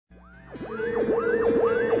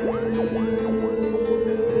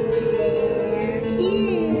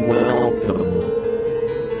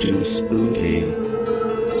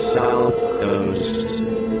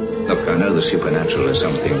know the supernatural is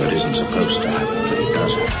something that isn't supposed to happen, but it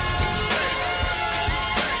does happen.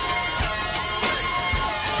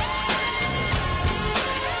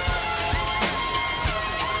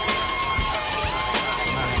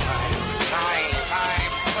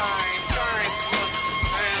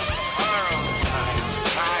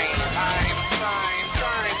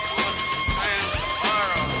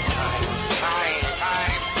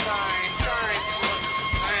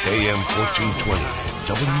 AM 1420,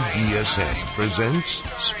 WBSN presents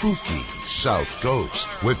Spooky South Coast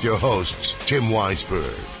with your hosts, Tim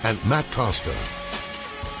Weisberg and Matt Costa.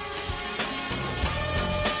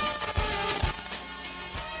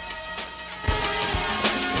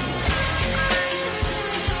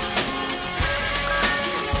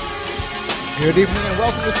 Good evening and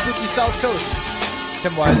welcome to Spooky South Coast.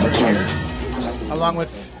 Tim Weisberg here, along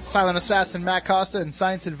with Silent Assassin Matt Costa and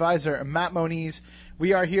Science Advisor Matt Moniz.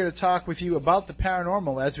 We are here to talk with you about the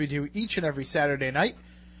paranormal as we do each and every Saturday night.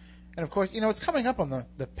 And of course, you know, it's coming up on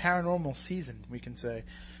the paranormal season, we can say.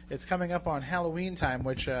 It's coming up on Halloween time,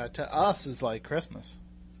 which to us is like Christmas.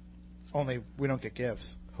 Only we don't get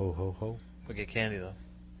gifts. Ho, ho, ho. We get candy, though.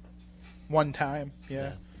 One time,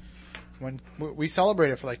 yeah. When we celebrate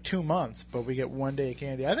it for like 2 months, but we get 1 day of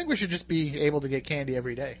candy. I think we should just be able to get candy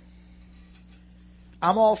every day.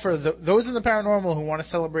 I'm all for those in the paranormal who want to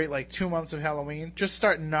celebrate like 2 months of Halloween. Just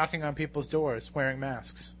start knocking on people's doors, wearing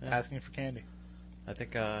masks, asking for candy. I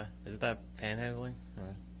think is that panhandling?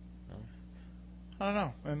 Or, no? I don't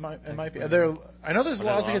know. It might be. I know there's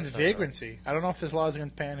laws against vagrancy. I don't know if there's laws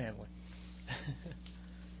against panhandling.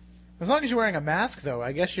 As long as you're wearing a mask, though,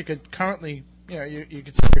 I guess you could currently, you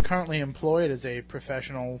could say you're currently employed as a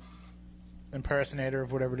professional impersonator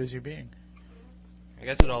of whatever it is you're being. I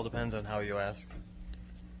guess it all depends on how you ask.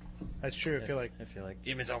 That's true. If you're like,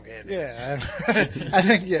 give me some candy. Yeah, I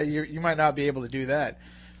think you might not be able to do that,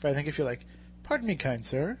 but I think if you're like, pardon me, kind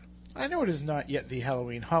sir, I know it is not yet the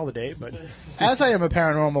Halloween holiday, but as I am a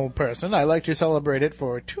paranormal person, I like to celebrate it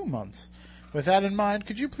for 2 months. With that in mind,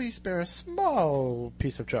 could you please spare a small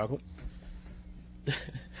piece of chocolate?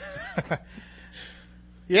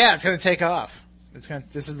 Yeah, it's going to take off.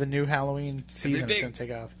 This is the new Halloween season. It's going to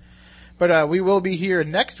take off. But we will be here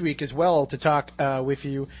next week as well to talk with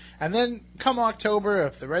you. And then come October,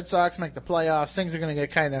 if the Red Sox make the playoffs, things are going to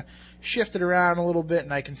get kind of shifted around a little bit,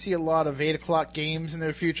 and I can see a lot of 8 o'clock games in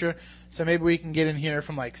their future. So maybe we can get in here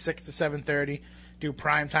from like 6 to 7:30, do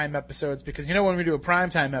primetime episodes. Because, when we do a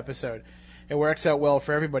primetime episode, it works out well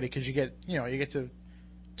for everybody because you get to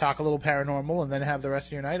talk a little paranormal and then have the rest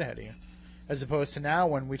of your night ahead of you. As opposed to now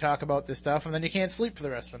when we talk about this stuff and then you can't sleep for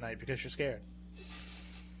the rest of the night because you're scared.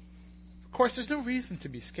 Of course, there's no reason to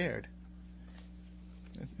be scared.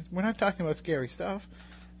 We're not talking about scary stuff,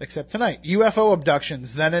 except tonight. UFO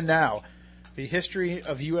abductions, then and now. The history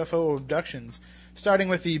of UFO abductions, starting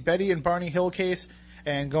with the Betty and Barney Hill case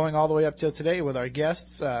and going all the way up till today with our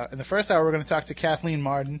guests. In the first hour, we're going to talk to Kathleen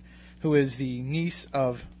Marden, who is the niece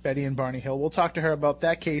of Betty and Barney Hill. We'll talk to her about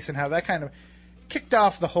that case and how that kind of kicked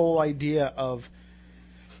off the whole idea of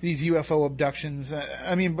these UFO abductions.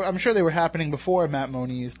 I mean, I'm sure they were happening before Matt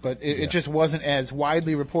Moniz, but it just wasn't as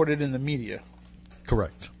widely reported in the media.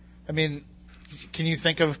 Correct. I mean, can you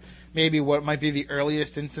think of maybe what might be the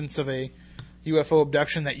earliest instance of a UFO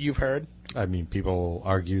abduction that you've heard? I mean, people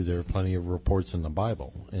argue there are plenty of reports in the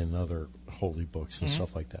Bible and other holy books and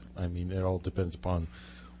stuff like that. I mean, it all depends upon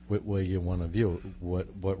what way you want to view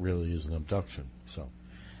it, what really is an abduction. So.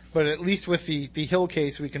 But at least with the Hill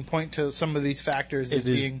case, we can point to some of these factors as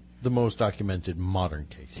being... It is the most documented modern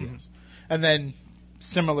case, yes. And then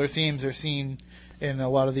similar themes are seen in a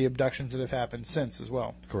lot of the abductions that have happened since as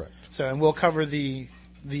well. Correct. So, and we'll cover the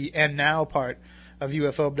and now part of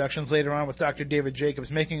UFO abductions later on with Dr. David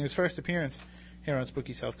Jacobs making his first appearance here on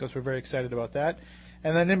Spooky South Coast. We're very excited about that.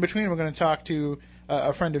 And then in between, we're going to talk to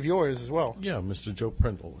a friend of yours as well. Yeah, Mr. Joe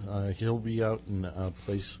Prindle. He'll be out in a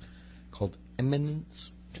place called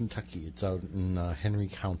Eminence, Kentucky. It's out in Henry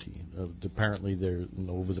County. Apparently,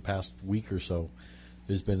 over the past week or so,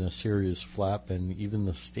 there's been a serious flap, and even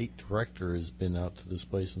the state director has been out to this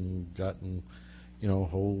place and gotten, a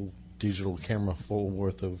whole digital camera full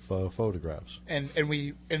worth of photographs. And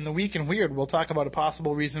we, in the Week in Weird, we'll talk about a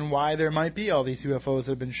possible reason why there might be all these UFOs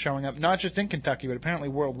that have been showing up, not just in Kentucky, but apparently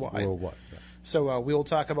worldwide. Worldwide, yeah. So we'll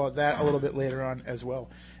talk about that a little bit later on as well.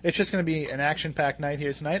 It's just going to be an action-packed night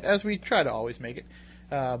here tonight, as we try to always make it.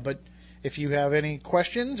 But if you have any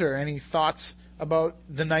questions or any thoughts about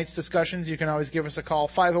the night's discussions, you can always give us a call,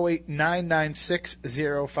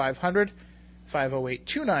 508-996-0500,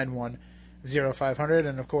 508-291-0500,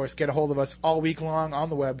 and, of course, get a hold of us all week long on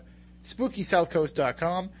the web,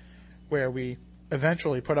 SpookySouthCoast.com, where we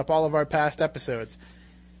eventually put up all of our past episodes.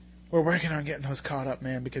 We're working on getting those caught up,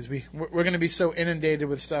 man, because we're going to be so inundated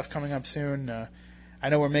with stuff coming up soon. I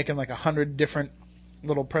know we're making like 100 different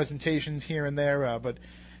little presentations here and there, but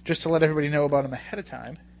just to let everybody know about them ahead of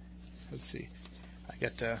time. Let's see. I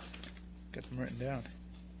got them written down.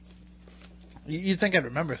 You'd think I'd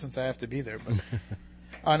remember since I have to be there. But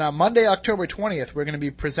on Monday, October 20th, we're going to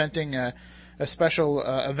be presenting a special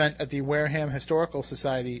event at the Wareham Historical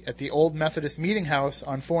Society at the Old Methodist Meeting House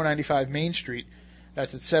on 495 Main Street.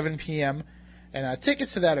 That's at 7 p.m. And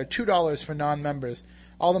tickets to that are $2 for non-members.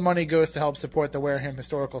 All the money goes to help support the Wareham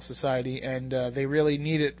Historical Society, and they really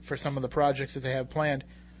need it for some of the projects that they have planned.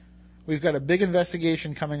 We've got a big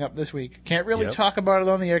investigation coming up this week. Can't really talk about it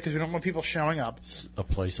on the air because we don't want people showing up. It's a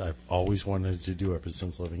place I've always wanted to do ever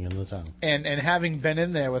since living in the town. And having been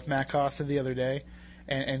in there with Matt Costa the other day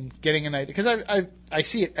and getting an idea, because I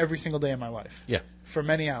see it every single day in my life. Yeah. For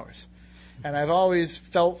many hours. And I've always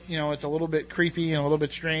felt, it's a little bit creepy and a little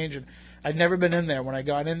bit strange. And I'd never been in there. When I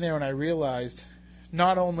got in there and I realized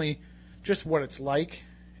not only just what it's like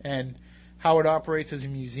and how it operates as a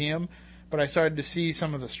museum, but I started to see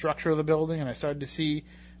some of the structure of the building, and I started to see,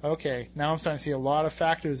 okay, now I'm starting to see a lot of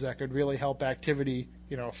factors that could really help activity,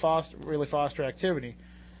 really foster activity.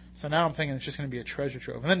 So now I'm thinking it's just going to be a treasure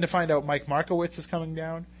trove. And then to find out Mike Markowitz is coming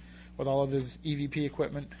down with all of his EVP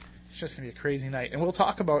equipment, it's just going to be a crazy night. And we'll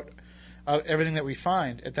talk about everything that we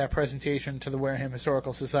find at that presentation to the Wareham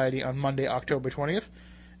Historical Society on Monday, October 20th.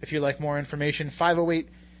 If you'd like more information,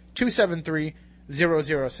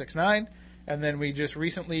 508-273-0069. And then we just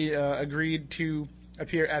recently agreed to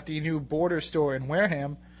appear at the new Border store in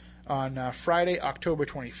Wareham on Friday, October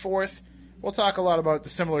 24th. We'll talk a lot about the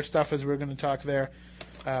similar stuff as we're going to talk there,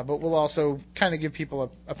 but we'll also kind of give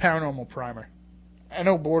people a paranormal primer. I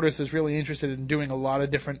know Borders is really interested in doing a lot of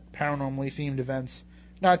different paranormally themed events,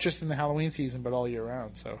 not just in the Halloween season, but all year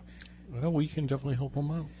round. So, well, we can definitely help them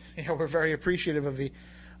out. Yeah, we're very appreciative of the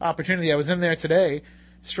opportunity. I was in there today,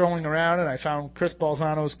 strolling around, and I found Chris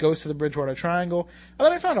Balzano's Ghost of the Bridgewater Triangle. And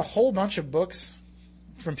then I found a whole bunch of books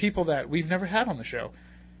from people that we've never had on the show.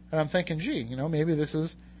 And I'm thinking, gee, maybe this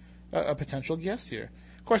is a potential guest here.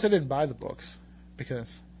 Of course, I didn't buy the books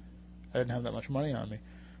because I didn't have that much money on me.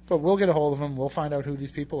 But we'll get a hold of them. We'll find out who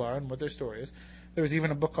these people are and what their story is. There was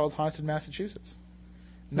even a book called Haunted Massachusetts.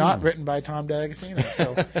 Not written by Tom D'Agostino,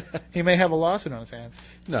 so he may have a lawsuit on his hands.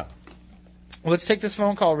 No. Well, let's take this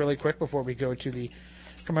phone call really quick before we go to the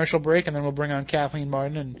commercial break, and then we'll bring on Kathleen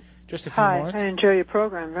Martin in just a few moments. Hi, I enjoy your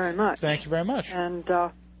program very much. Thank you very much. And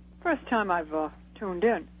first time I've tuned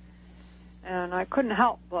in, and I couldn't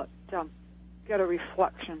help but get a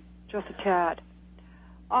reflection, just a tad.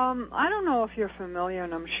 I don't know if you're familiar,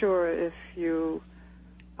 and I'm sure if you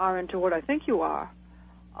are into what I think you are,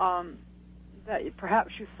 that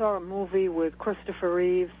perhaps you saw a movie with Christopher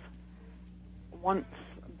Reeves, Once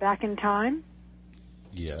Back in Time.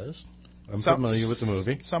 Yes. I'm familiar with the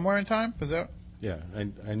movie. Somewhere in Time? Is that? Yeah,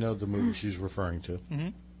 I know the movie she's referring to. Mm-hmm.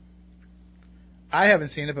 I haven't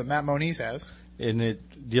seen it, but Matt Moniz has. And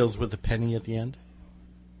it deals with the penny at the end?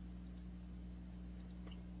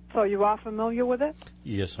 So you are familiar with it?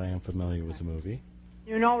 Yes, I am familiar with the movie.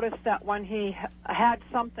 You notice that when he had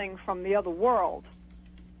something from the other world,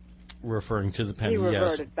 referring to the penny, he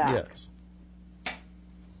reverted back. Yes.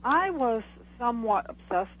 I was somewhat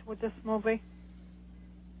obsessed with this movie.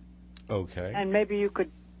 Okay. And maybe you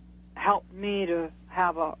could help me to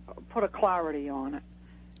have put a clarity on it.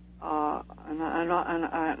 And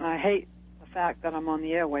I hate the fact that I'm on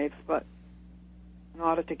the airwaves, but in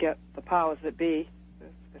order to get the powers that be,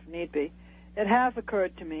 if need be, it has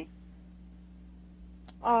occurred to me.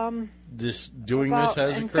 This has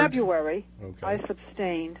occurred? In February, okay. I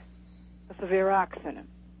sustained a severe accident.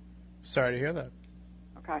 Sorry to hear that.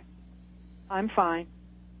 Okay. I'm fine.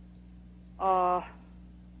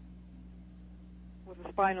 With a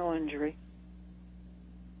spinal injury.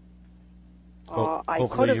 I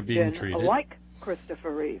could have been treated. like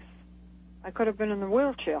Christopher Reeves. I could have been in the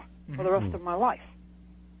wheelchair for the rest of my life.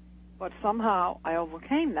 But somehow I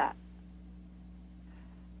overcame that.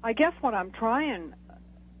 I guess what I'm trying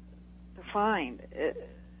to find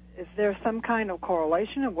is there some kind of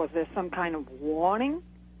correlation, or was there some kind of warning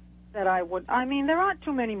that I mean, there aren't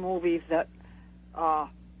too many movies that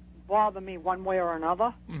bother me one way or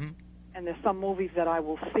another. Mm-hmm. And there's some movies that I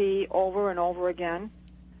will see over and over again.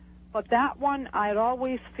 But that one, I'd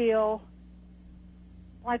always feel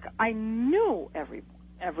like I knew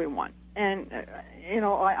everyone. And,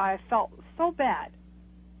 I felt so bad.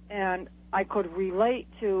 And I could relate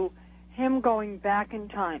to him going back in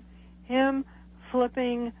time, him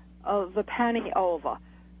flipping the penny over,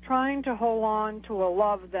 trying to hold on to a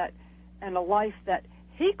love that and a life that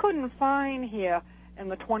he couldn't find here in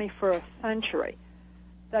the 21st century,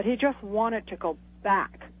 that he just wanted to go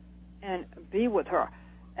back and be with her.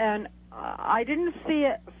 And I didn't see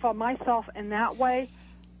it for myself in that way,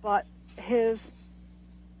 but his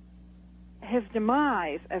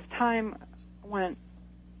demise as time went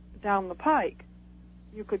down the pike,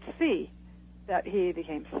 you could see that he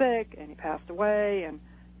became sick and he passed away and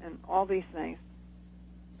all these things.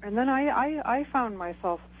 And then I found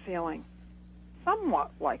myself feeling somewhat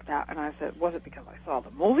like that, and I said, was it because I saw the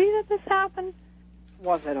movie that this happened?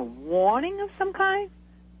 Was it a warning of some kind?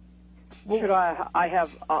 Well, should I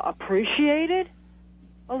have appreciated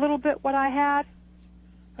a little bit what I had?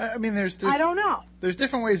 I mean, there's I don't know. There's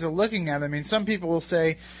different ways of looking at it. I mean, some people will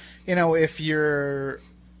say, if you're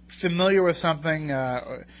familiar with something,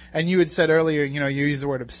 and you had said earlier, you use the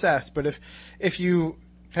word obsessed, but if you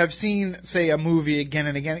have seen, say, a movie again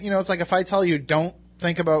and again, it's like if I tell you don't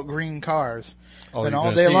think about green cars, then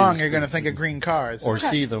all day long you're going to think of green cars. Or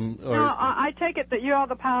see them. Or... Now, I take it that you're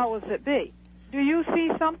the powers that be. Do you see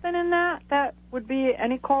something in that would be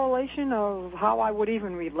any correlation of how I would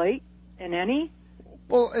even relate in any?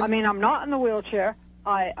 Well, I mean, I'm not in the wheelchair.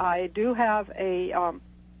 I do have a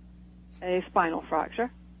spinal fracture.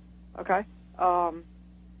 Okay,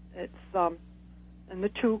 it's in the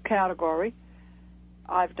 2 category.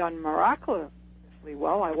 I've done miraculously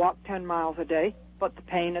well. I walk 10 miles a day, but the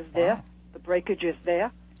pain is there. Wow. The breakage is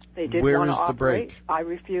there. They did Where want to is the operate. break? I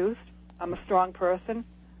refused. I'm a strong person.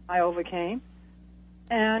 I overcame.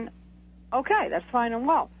 And, okay, that's fine and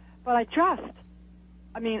well. But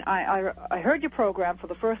I heard your program for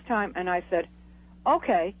the first time, and I said,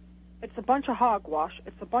 okay, it's a bunch of hogwash.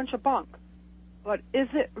 It's a bunch of bunk. But is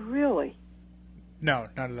it really? No,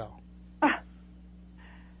 not at all.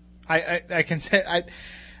 I can say, I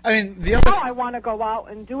mean, the other... Now I want to go out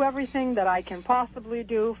and do everything that I can possibly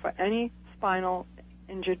do for any spinal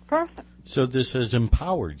injured person. So this has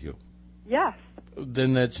empowered you? Yes.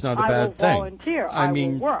 Then that's not a bad thing. I will volunteer. I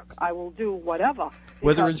will work. I will do whatever.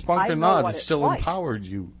 Whether it's bunk or not, it's still like. Empowered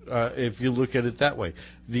you, if you look at it that way.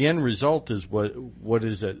 The end result is what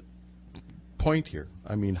is at point here.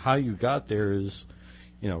 I mean, how you got there is,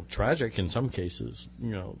 tragic in some cases,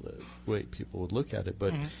 the way people would look at it.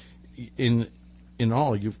 But in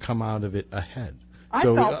all, you've come out of it ahead.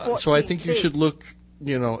 So I think you should look,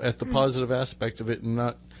 at the positive aspect of it and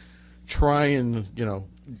not try and,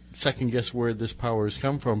 second guess where this power has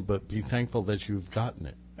come from, but be thankful that you've gotten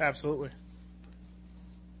it. Absolutely.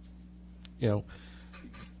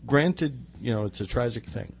 Granted, it's a tragic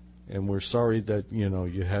thing, and we're sorry that,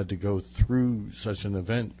 you had to go through such an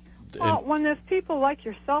event. Well, when there's people like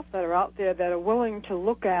yourself that are out there that are willing to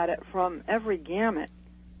look at it from every gamut,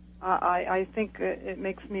 I think it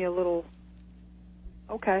makes me a little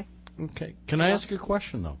okay. Okay. Can I ask a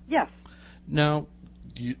question, though? Yes. Now,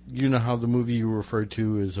 you know how the movie you referred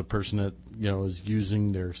to is a person that, is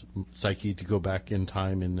using their psyche to go back in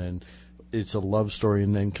time, and then it's a love story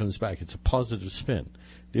and then comes back. It's a positive spin.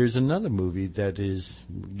 There's another movie that is,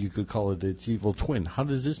 you could call it its evil twin. How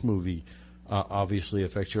does this movie obviously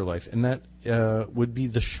affect your life? And that would be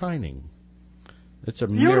The Shining. It's a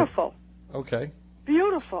beautiful. Okay.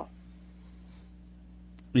 Beautiful.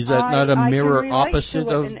 Is that not a mirror opposite to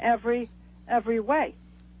it of? In every way.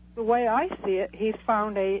 The way I see it, he's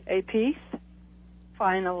found a peace,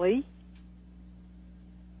 finally.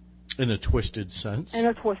 In a twisted sense. In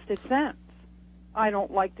a twisted sense. I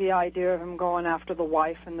don't like the idea of him going after the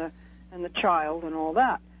wife and the child and all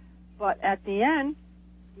that. But at the end,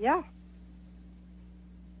 yeah.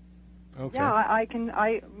 Okay. Yeah,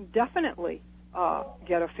 I definitely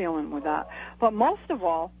get a feeling with that. But most of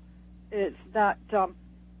all, it's that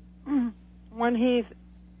when he's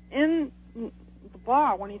in the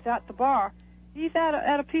bar, when he's at the bar, he's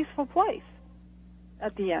at a peaceful place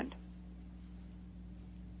at the end.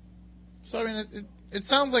 So, I mean, it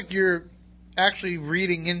sounds like you're actually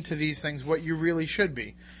reading into these things what you really should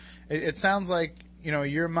be. It sounds like,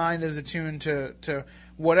 your mind is attuned to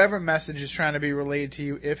whatever message is trying to be relayed to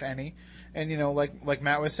you, if any. And, like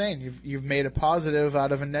Matt was saying, you've made a positive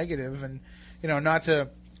out of a negative, and, not to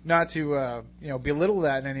belittle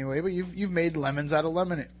that in any way, but you've made lemons out of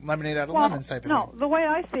lemonade out of lemons type of thing. No, the way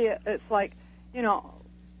I see it, it's like,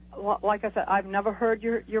 like I said, I've never heard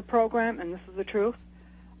your program, and this is the truth.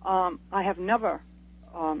 I have never.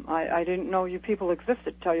 I didn't know you people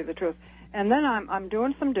existed, to tell you the truth. And then I'm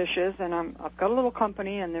doing some dishes, and I've got a little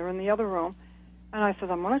company, and they're in the other room. And I said,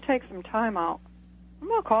 I'm going to take some time out. I'm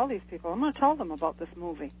going to call these people. I'm going to tell them about this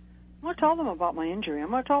movie. I'm going to tell them about my injury. I'm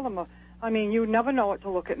going to tell them. You would never know it to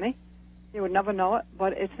look at me. You would never know it,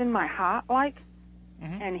 but it's in my heart,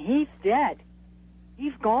 and he's dead.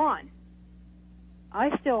 He's gone.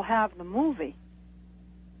 I still have the movie.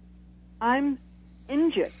 I'm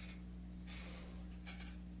injured.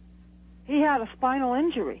 He had a spinal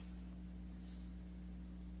injury.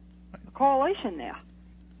 A correlation there.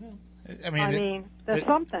 I mean, there's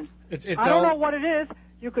something. It's I don't know what it is.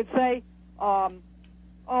 You could say,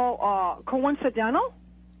 coincidental,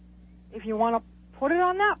 if you want to put it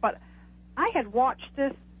on that. But I had watched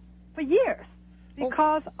this for years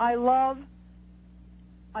because I love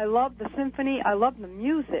the symphony. I love the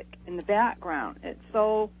music in the background. It's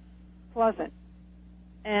so pleasant.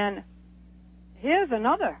 And here's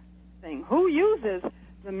another thing. Who uses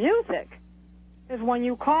the music is when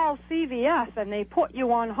you call CVS and they put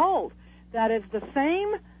you on hold. That is the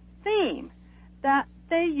same theme that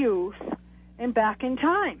they use in Back in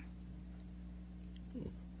Time.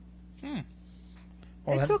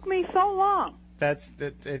 Well, it took me so long.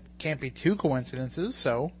 It can't be two coincidences,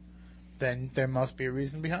 so then there must be a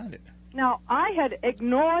reason behind it. Now, I had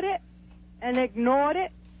ignored it and ignored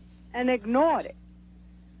it and ignored it.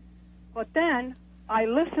 But then I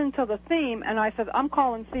listened to the theme and I said, I'm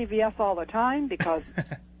calling CVS all the time because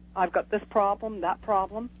I've got this problem, that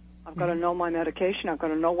problem. I've got to know my medication. I've got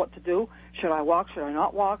to know what to do. Should I walk? Should I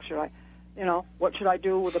not walk? What should I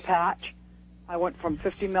do with a patch? I went from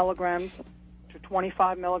 50 milligrams to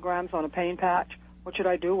 25 milligrams on a pain patch. What should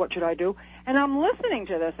I do? What should I do? And I'm listening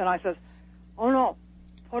to this, and I says, oh no,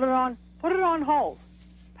 put it on hold.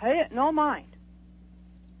 Pay it no mind.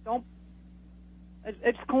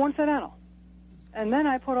 It's coincidental. And then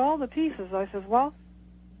I put all the pieces. I says, well,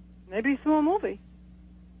 maybe through a movie.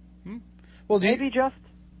 Well, maybe just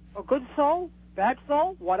a good soul, bad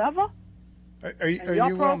soul, whatever. Are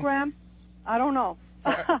you program? I don't know.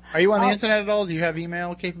 Are you on the internet at all? Do you have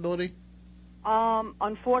email capability?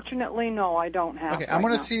 Unfortunately, no, I don't have. Okay, I'm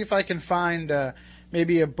going to see if I can find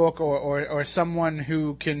maybe a book or someone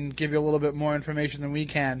who can give you a little bit more information than we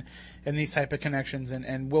can in these type of connections,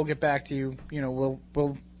 and we'll get back to you.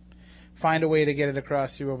 We'll find a way to get it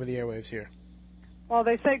across to you over the airwaves here. Well,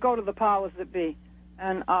 they say go to the powers that be,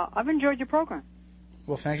 and I've enjoyed your program.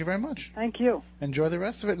 Well, thank you very much. Thank you. Enjoy the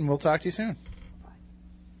rest of it, and we'll talk to you soon.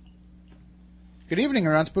 Good evening,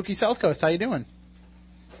 around Spooky South Coast. How you doing?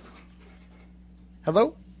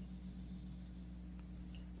 Hello?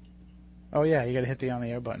 Oh, yeah, you got to hit the on the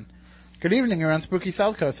air button. Good evening, around Spooky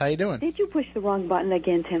South Coast. How you doing? Did you push the wrong button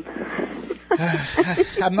again, Tim?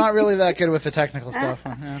 I'm not really that good with the technical stuff.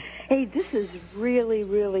 Yeah. Hey, this is really,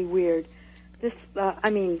 really weird. This,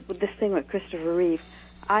 with this thing with Christopher Reeve.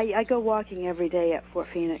 I go walking every day at Fort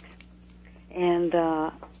Phoenix, and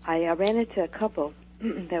I ran into a couple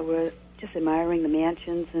that were just admiring the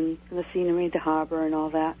mansions and the scenery, the harbor, and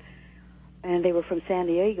all that. And they were from San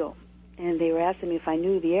Diego, and they were asking me if I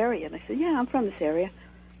knew the area. And I said, yeah, I'm from this area.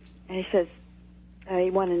 And he says, I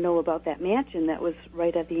want to know about that mansion that was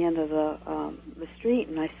right at the end of the street.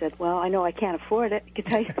 And I said, well, I know I can't afford it. I can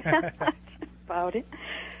tell you that much about it.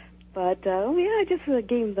 But, I just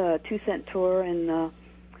gave him the 2-cent tour and,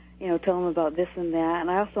 tell him about this and that. And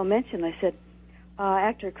I also mentioned, I said,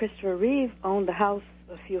 actor Christopher Reeve owned the house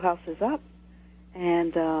a few houses up.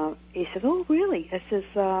 And he said, oh, really? I says,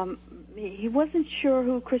 he wasn't sure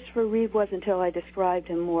who Christopher Reeve was until I described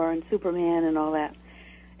him more, and Superman and all that.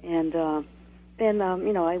 And then,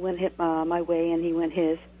 I went my way, and he went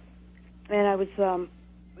his. And I was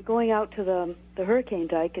going out to the hurricane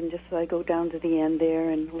dike, and just I go down to the end there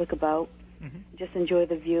and look about, just enjoy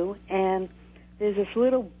the view. And there's this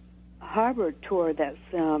little harbor tour that's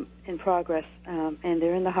in progress, and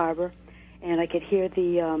they're in the harbor, and I could hear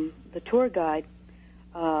the tour guide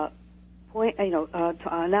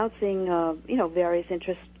announcing various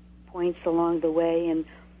interest points along the way, and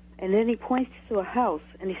then he points to a house,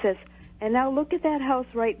 and he says, and now look at that house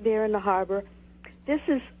right there in the harbor. This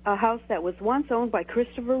is a house that was once owned by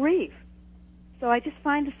Christopher Reeve. So I just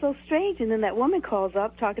find it so strange. And then that woman calls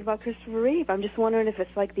up talking about Christopher Reeve. I'm just wondering if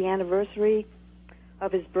it's like the anniversary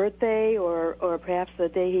of his birthday or perhaps the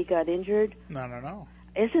day he got injured. No.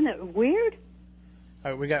 Isn't it weird?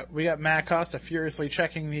 We got Matt Costa furiously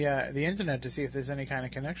checking the internet to see if there's any kind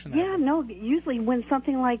of connection there. Yeah, no. Usually when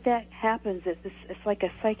something like that happens, it's like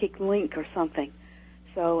a psychic link or something.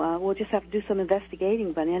 So we'll just have to do some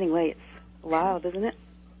investigating. But anyway, it's wild, isn't it?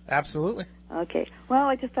 Absolutely. Okay. Well,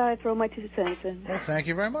 I just thought I'd throw my 2 cents in. Well, thank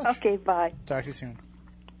you very much. Okay, bye. Talk to you soon.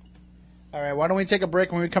 All right, why don't we take a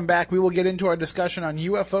break? When we come back, we will get into our discussion on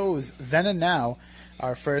UFOs then and now.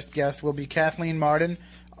 Our first guest will be Kathleen Martin,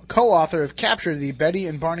 co-author of Capture, the Betty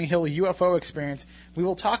and Barney Hill UFO Experience. We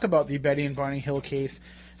will talk about the Betty and Barney Hill case,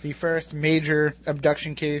 the first major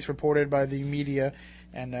abduction case reported by the media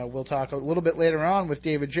And we'll talk a little bit later on with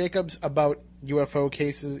David Jacobs about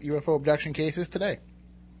UFO abduction cases today.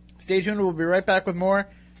 Stay tuned. We'll be right back with more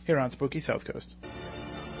here on Spooky South Coast.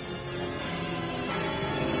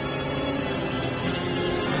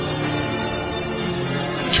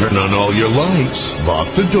 Turn on all your lights,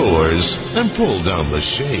 lock the doors, and pull down the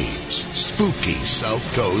shades. Spooky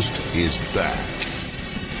South Coast is back.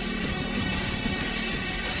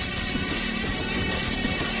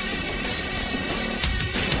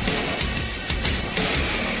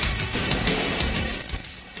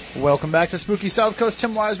 Welcome back to Spooky South Coast.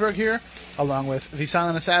 Tim Weisberg here, along with the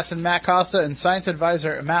silent assassin Matt Costa and science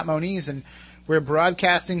advisor Matt Moniz, and we're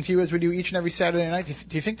broadcasting to you as we do each and every Saturday night.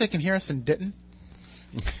 Do you think they can hear us in Ditton?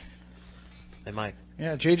 They might.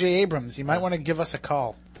 Yeah, J.J. Abrams, you might want to give us a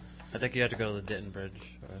call. I think you have to go to the Ditton Bridge.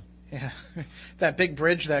 Yeah, that big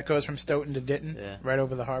bridge that goes from Stoughton to Ditton, right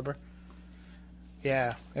over the harbor.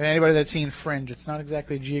 Yeah, and anybody that's seen Fringe, it's not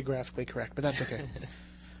exactly geographically correct, but that's okay.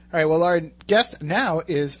 All right, well, our guest now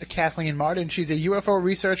is Kathleen Martin. She's a UFO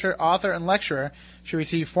researcher, author, and lecturer. She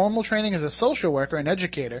received formal training as a social worker and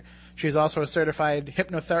educator. She is also a certified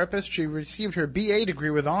hypnotherapist. She received her BA degree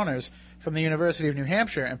with honors from the University of New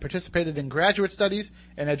Hampshire and participated in graduate studies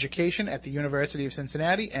and education at the University of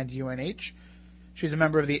Cincinnati and UNH. She's a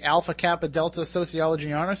member of the Alpha Kappa Delta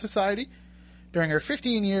Sociology Honor Society. During her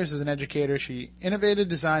 15 years as an educator, she innovated,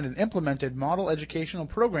 designed, and implemented model educational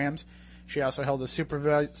programs. She also held a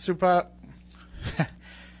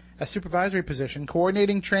supervisory position,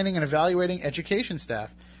 coordinating, training, and evaluating education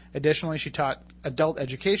staff. Additionally, she taught adult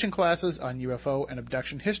education classes on UFO and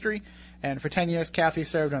abduction history, and for 10 years, Kathy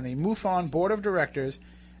served on the MUFON Board of Directors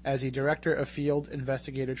as the Director of Field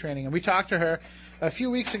Investigator Training. And we talked to her a few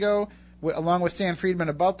weeks ago, along with Stan Friedman,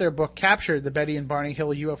 about their book, Captured, the Betty and Barney Hill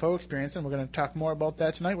UFO Experience, and we're going to talk more about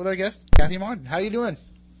that tonight with our guest, Kathy Martin. How are you doing?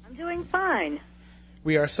 I'm doing fine.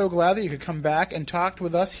 We are so glad that you could come back and talk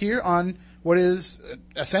with us here on what is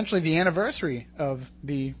essentially the anniversary of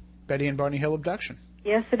the Betty and Barney Hill abduction.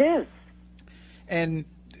 Yes, it is. And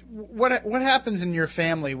what happens in your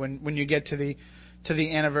family when you get to the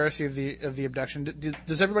anniversary of the abduction?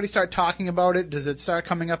 Does everybody start talking about it? Does it start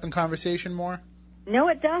coming up in conversation more? No,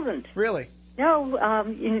 it doesn't. Really? No,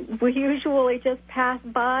 we usually just pass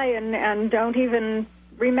by and don't even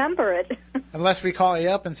remember it. Unless we call you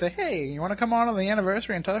up and say, hey, you want to come on the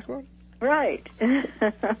anniversary and talk about it? Right.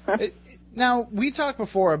 Now, we talked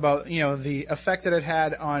before about, the effect that it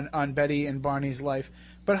had on Betty and Barney's life,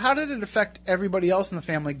 but how did it affect everybody else in the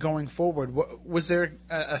family going forward? Was there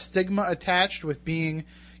a stigma attached with being,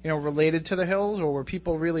 related to the Hills, or were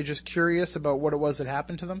people really just curious about what it was that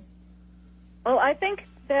happened to them? Well, I think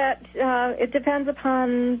that it depends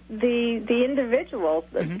upon the individual.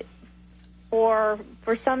 Mm-hmm. For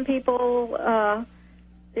some people,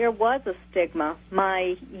 there was a stigma.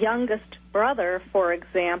 My youngest brother, for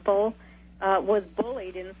example, was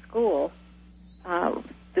bullied in school.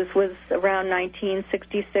 This was around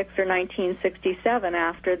 1966 or 1967,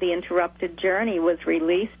 after The Interrupted Journey was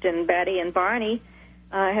released, and Betty and Barney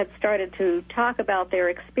had started to talk about their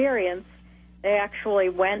experience. They actually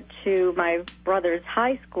went to my brother's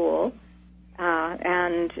high school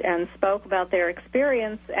and spoke about their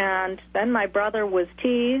experience, and then my brother was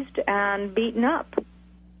teased and beaten up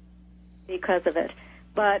because of it.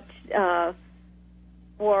 But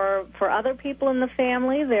for other people in the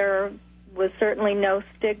family, there was certainly no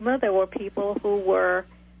stigma. There were people who were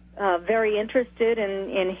very interested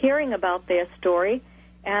in hearing about their story,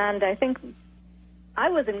 and I think I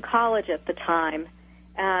was in college at the time,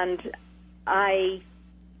 and I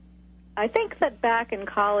think that back in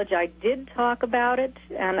college I did talk about it,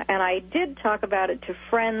 and I did talk about it to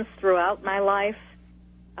friends throughout my life.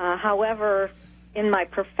 However, in my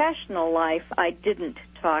professional life, I didn't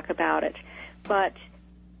talk about it. But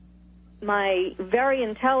my very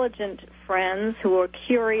intelligent friends who were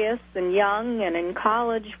curious and young and in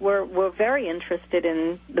college were very interested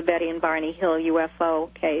in the Betty and Barney Hill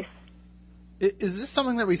UFO case. Is this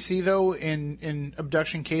something that we see, though, in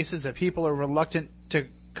abduction cases, that people are reluctant to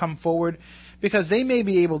come forward because they may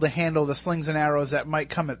be able to handle the slings and arrows that might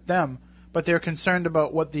come at them, but they're concerned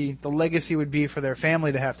about what the legacy would be for their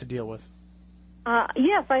family to have to deal with?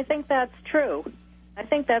 Yes, I think that's true. And,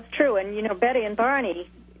 Betty and Barney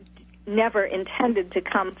never intended to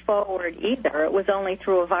come forward either. It was only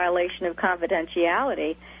through a violation of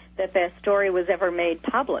confidentiality that their story was ever made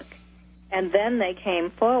public. And then they came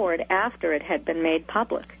forward after it had been made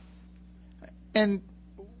public. And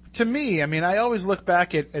to me, I always look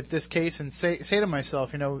back at this case and say to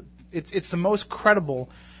myself, it's the most credible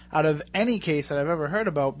out of any case that I've ever heard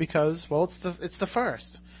about because, well, it's the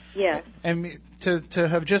first. Yeah. And to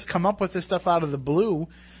have just come up with this stuff out of the blue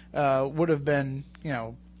would have been,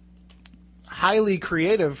 highly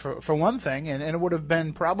creative for one thing, and it would have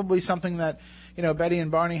been probably something that, Betty and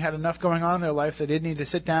Barney had enough going on in their life they didn't need to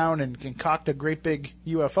sit down and concoct a great big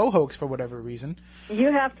UFO hoax for whatever reason.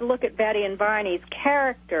 You have to look at Betty and Barney's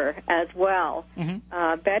character as well.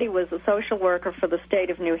 Mm-hmm. Betty was a social worker for the state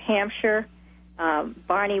of New Hampshire.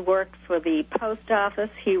 Barney worked for the post office.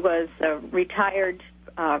 He was retired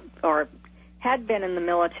or had been in the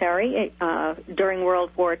military during World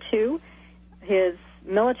War II. His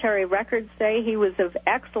military records say he was of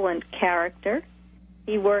excellent character.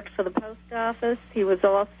 He worked for the post office. He was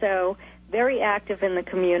also very active in the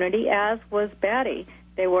community, as was Betty.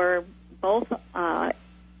 They were both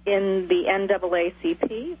in the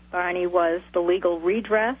NAACP. Barney was the legal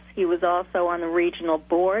redress. He was also on the regional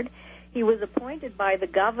board. He was appointed by the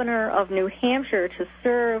governor of New Hampshire to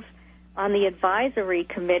serve on the advisory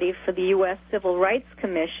committee for the U.S. Civil Rights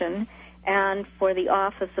Commission and for the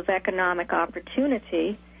Office of Economic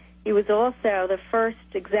Opportunity. He was also the first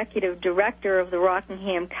executive director of the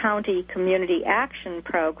Rockingham County Community Action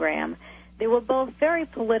Program. They were both very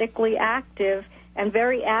politically active and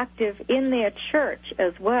very active in their church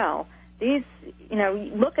as well. These,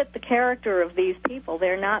 look at the character of these people.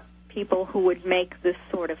 They're not people who would make this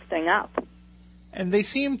sort of thing up. And they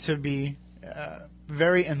seem to be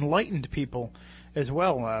very enlightened people as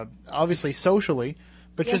well, obviously socially,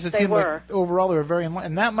 but yes, just it seemed like overall they were very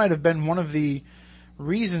enlightened. And that might have been one of the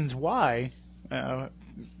reasons why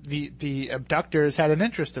the abductors had an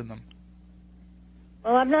interest in them.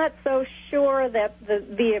 Well, I'm not so sure that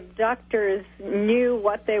the abductors knew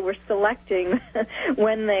what they were selecting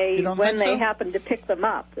when they happened to pick them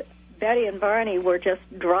up. Betty and Barney were just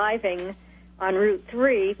driving on Route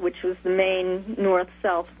 3, which was the main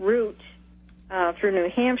north-south route through New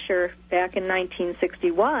Hampshire back in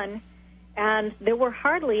 1961, and there were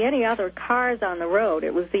hardly any other cars on the road.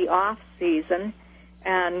 It was the off-season,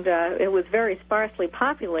 and it was very sparsely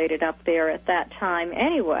populated up there at that time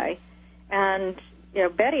anyway. And,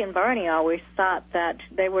 Betty and Barney always thought that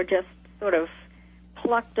they were just sort of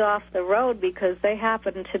plucked off the road because they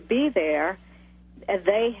happened to be there.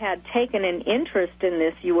 They had taken an interest in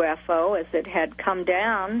this UFO as it had come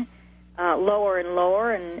down lower and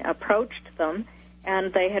lower and approached them,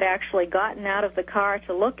 and they had actually gotten out of the car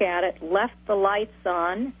to look at it, left the lights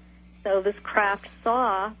on, so this craft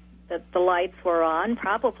saw that the lights were on,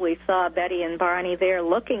 probably saw Betty and Barney there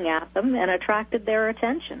looking at them, and attracted their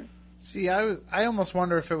attention. See, I almost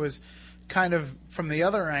wonder if it was kind of from the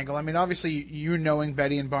other angle. I mean, obviously, you knowing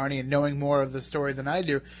Betty and Barney and knowing more of the story than I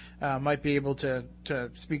do might be able to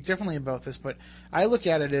speak differently about this, but I look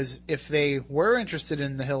at it as if they were interested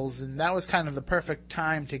in the hills, and that was kind of the perfect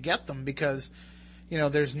time to get them because,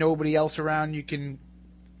 there's nobody else around. You can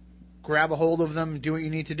grab a hold of them, do what you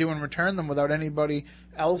need to do, and return them without anybody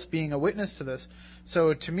else being a witness to this.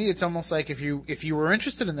 So to me, it's almost like if you were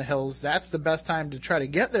interested in the hills, that's the best time to try to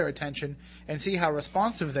get their attention and see how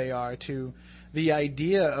responsive they are to the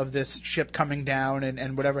idea of this ship coming down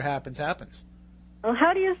and whatever happens. Well,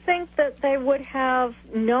 how do you think that they would have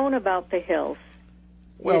known about the hills?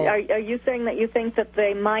 Well, are you saying that you think that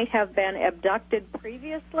they might have been abducted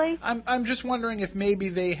previously? I'm just wondering if maybe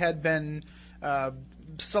they had been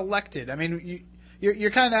selected. I mean,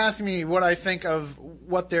 you're kind of asking me what I think of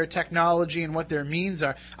what their technology and what their means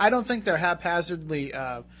are. I don't think they're haphazardly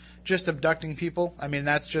just abducting people. I mean,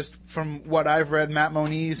 that's just from what I've read. Matt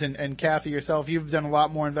Moniz and Kathy, yourself, you've done a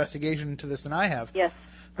lot more investigation into this than I have. Yes.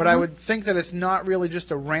 But I would think that it's not really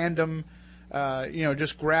just a random,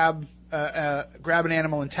 just grab an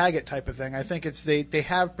animal and tag it type of thing. I think it's they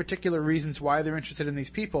have particular reasons why they're interested in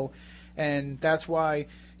these people, and that's why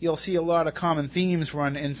you'll see a lot of common themes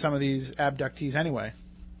run in some of these abductees anyway.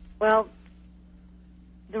 Well,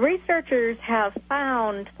 the researchers have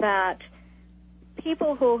found that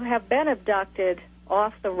people who have been abducted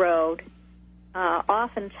off the road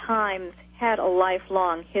oftentimes had a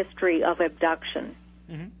lifelong history of abduction.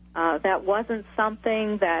 Mm-hmm. That wasn't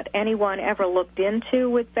something that anyone ever looked into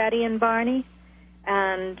with Betty and Barney,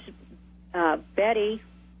 and Betty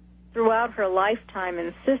throughout her lifetime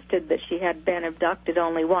insisted that she had been abducted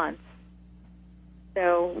only once.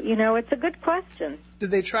 So, it's a good question.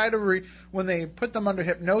 Did they try to, when they put them under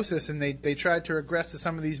hypnosis and they tried to regress to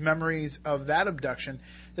some of these memories of that abduction,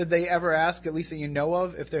 did they ever ask, at least that you know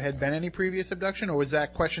of, if there had been any previous abduction, or was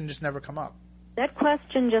that question just never come up? That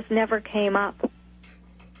question just never came up.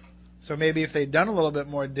 So maybe if they'd done a little bit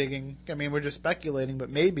more digging, I mean, we're just speculating, but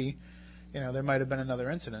maybe, there might have been another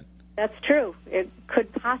incident. That's true. It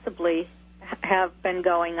could possibly have been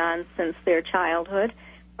going on since their childhood.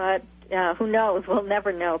 But who knows? We'll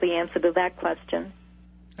never know the answer to that question.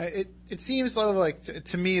 It seems like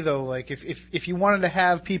to me though, like if you wanted to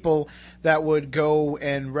have people that would go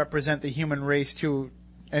and represent the human race to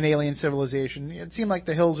an alien civilization, it seemed like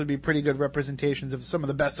the Hills would be pretty good representations of some of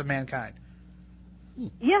the best of mankind.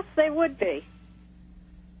 Yes, they would be.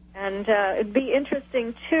 And it'd be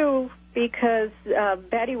interesting, too, because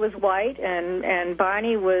Betty was white and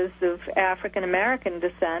Barney was of African-American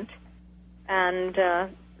descent. And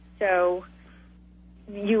so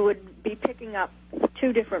you would be picking up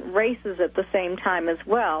two different races at the same time as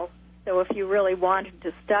well. So if you really wanted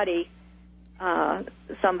to study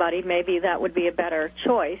somebody, maybe that would be a better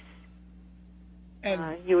choice.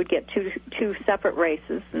 And you would get two separate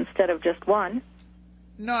races instead of just one.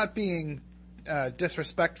 Not being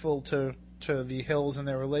disrespectful to the Hills and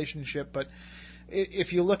their relationship, but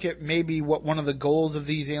if you look at maybe what one of the goals of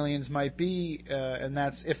these aliens might be, and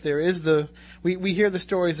that's if there is we hear the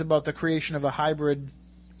stories about the creation of a hybrid,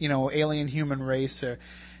 alien human race, or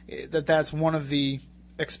that's one of the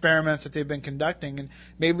experiments that they've been conducting, and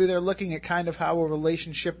maybe they're looking at kind of how a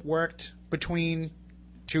relationship worked between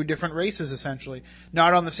two different races, essentially.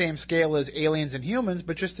 Not on the same scale as aliens and humans,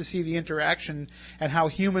 but just to see the interaction and how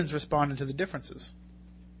humans responded to the differences.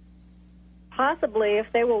 Possibly, if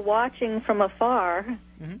they were watching from afar,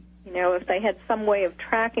 if they had some way of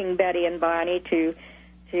tracking Betty and Barney to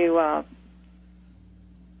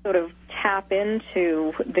sort of tap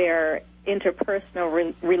into their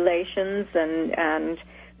interpersonal relations and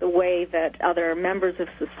the way that other members of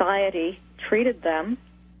society treated them.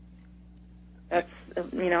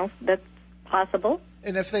 That's possible.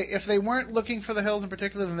 And if they weren't looking for the Hills in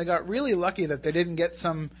particular, then they got really lucky that they didn't get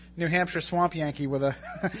some New Hampshire swamp Yankee with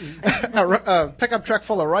a pickup truck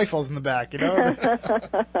full of rifles in the back,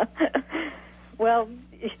 Well,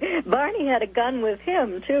 Barney had a gun with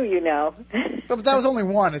him, too, But that was only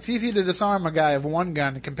one. It's easy to disarm a guy of one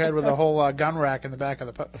gun compared with a whole gun rack in the back of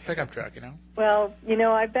the pickup truck, Well,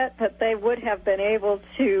 I bet that they would have been able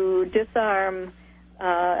to disarm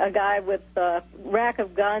a guy with a rack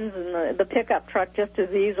of guns and the pickup truck just as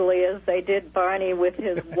easily as they did Barney with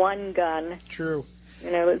his one gun. True.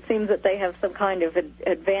 It seems that they have some kind of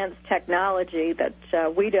advanced technology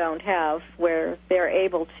that we don't have, where they're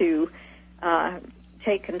able to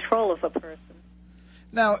take control of a person.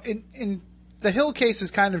 Now, in the Hill case has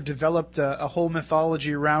kind of developed a whole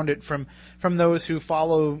mythology around it from those who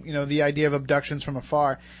follow, the idea of abductions from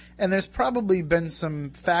afar. And there's probably been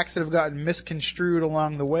some facts that have gotten misconstrued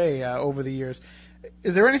along the way over the years.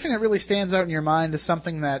 Is there anything that really stands out in your mind as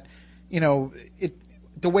something that,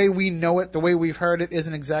 the way we know it, the way we've heard it,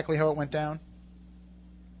 isn't exactly how it went down?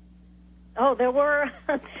 Oh, there were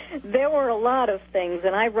a lot of things,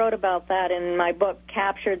 and I wrote about that in my book,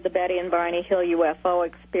 Captured: The Betty and Barney Hill UFO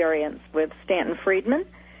Experience, with Stanton Friedman.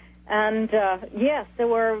 And yes, there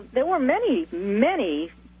were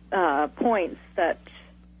many points that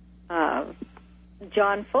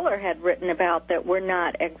John Fuller had written about that were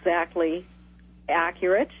not exactly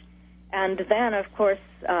accurate. And then, of course,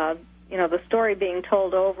 the story being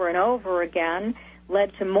told over and over again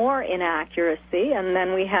led to more inaccuracy. And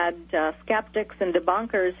then we had skeptics and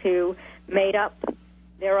debunkers who made up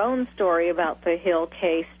their own story about the Hill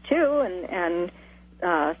case, too. And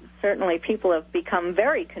certainly people have become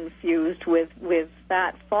very confused with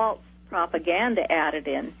that false propaganda added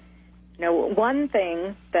in. One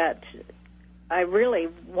thing that I really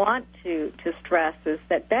want to stress is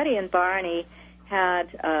that Betty and Barney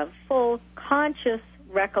had a full conscious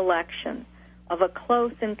recollection of a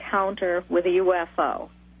close encounter with a UFO.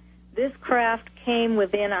 This craft came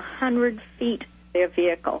within 100 feet of their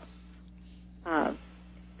vehicle.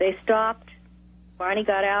 They stopped. Barney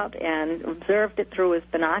got out and observed it through his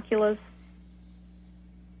binoculars.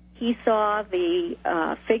 He saw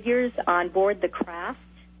the figures on board the craft.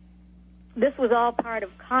 This was all part of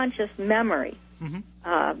conscious memory.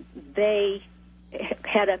 They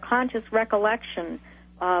had a conscious recollection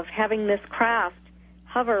of having this craft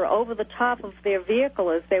hover over the top of their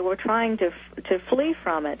vehicle as they were trying to flee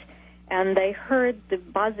from it. And they heard the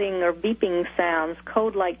buzzing or beeping sounds,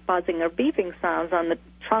 code-like buzzing or beeping sounds on the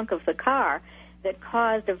trunk of the car that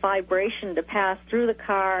caused a vibration to pass through the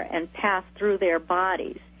car and pass through their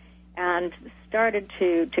bodies, and started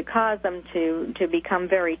to cause them to become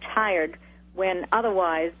very tired when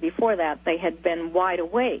otherwise, before that, they had been wide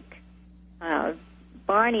awake.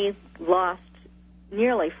 Barney lost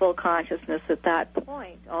nearly full consciousness at that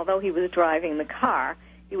point. Although he was driving the car,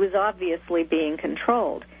 he was obviously being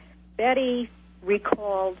controlled. Betty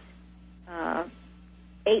recalled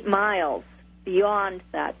 8 miles beyond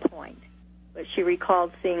that point. but she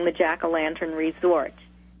recalled seeing the Jack-o'-lantern Resort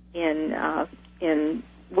in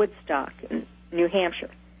Woodstock, in New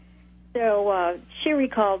Hampshire. So she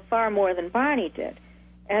recalled far more than Barney did.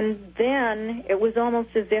 And then it was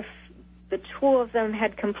almost as if the two of them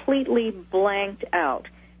had completely blanked out.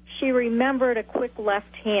 She remembered a quick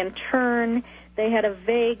left-hand turn. They had a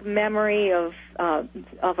vague memory of a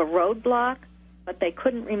roadblock, but they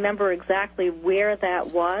couldn't remember exactly where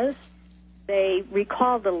that was. They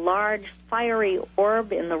recalled a large fiery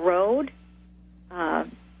orb in the road.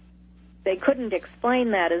 They couldn't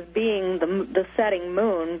explain that as being the setting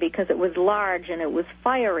moon because it was large and it was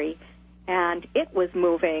fiery, and it was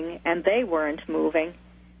moving and they weren't moving.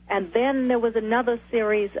 And then there was another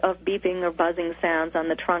series of beeping or buzzing sounds on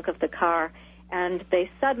the trunk of the car, and they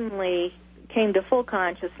suddenly came to full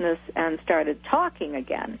consciousness and started talking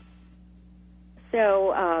again.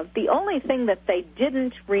 So the only thing that they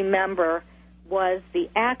didn't remember was the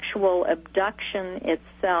actual abduction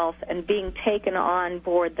itself and being taken on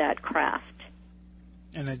board that craft.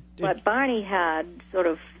 But Barney had sort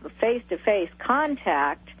of face-to-face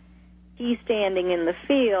contact. He's standing in the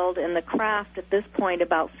field, and the craft at this point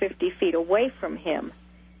about 50 feet away from him.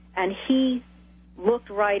 And he looked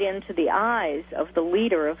right into the eyes of the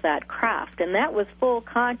leader of that craft, and that was full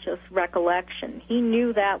conscious recollection. He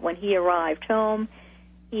knew that when he arrived home.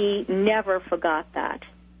 He never forgot that.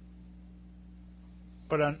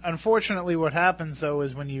 But unfortunately, what happens though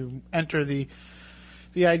is when you enter the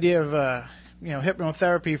idea of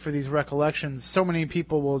hypnotherapy for these recollections, so many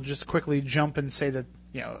people will just quickly jump and say that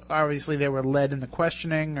obviously they were led in the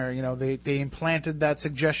questioning, or they implanted that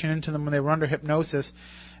suggestion into them when they were under hypnosis.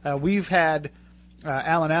 We've had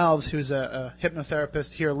Alan Alves, who's a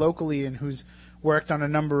hypnotherapist here locally and who's worked on a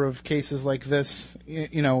number of cases like this,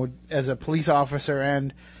 as a police officer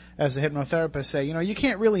and as a hypnotherapist, say, you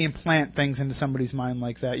can't really implant things into somebody's mind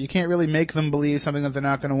like that. You can't really make them believe something that they're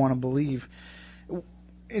not going to want to believe.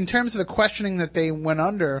 In terms of the questioning that they went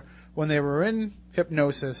under when they were in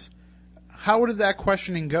hypnosis, how did that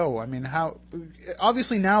questioning go? I mean,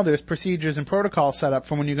 obviously now there's procedures and protocols set up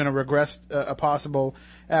for when you're going to regress a possible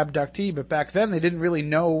abductee, but back then they didn't really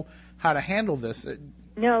know how to handle this.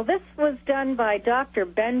 No, this was done by Dr.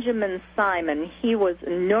 Benjamin Simon. He was a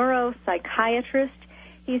neuropsychiatrist.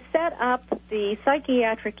 He set up the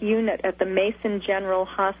psychiatric unit at the Mason General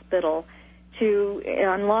Hospital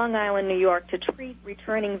on Long Island, New York, to treat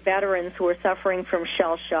returning veterans who were suffering from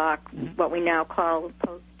shell shock, what we now call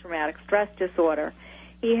post-traumatic stress disorder.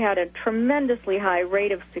 He had a tremendously high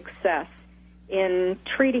rate of success in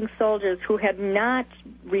treating soldiers who had not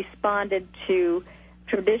responded to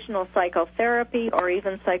traditional psychotherapy or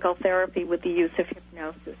even psychotherapy with the use of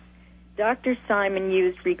hypnosis. Dr. Simon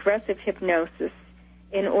used regressive hypnosis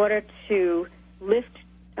in order to lift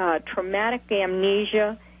traumatic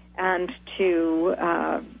amnesia and to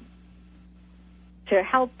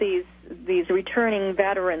help these returning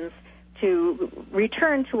veterans to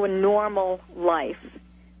return to a normal life,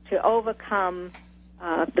 to overcome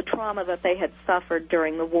the trauma that they had suffered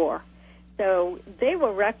during the war. So they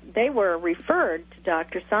were referred to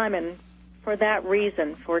Dr. Simon for that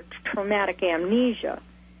reason, for traumatic amnesia.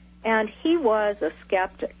 And he was a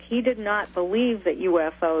skeptic. He did not believe that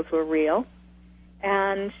UFOs were real.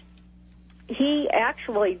 And he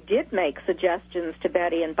actually did make suggestions to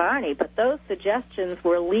Betty and Barney, but those suggestions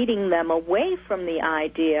were leading them away from the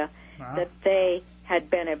idea that they had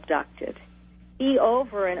been abducted. He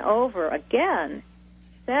over and over again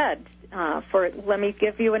said, let me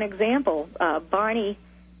give you an example. Barney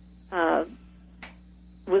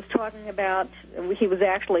was talking about, he was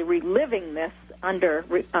actually reliving this under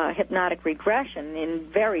hypnotic regression, in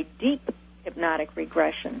very deep hypnotic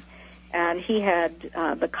regression. And he had,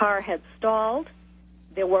 the car had stalled,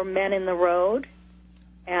 there were men in the road,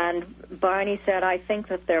 and Barney said, I think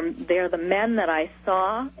that they're the men that I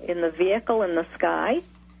saw in the vehicle in the sky.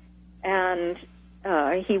 And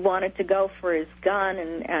he wanted to go for his gun,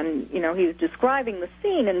 and he was describing the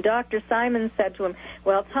scene, and Dr. Simon said to him,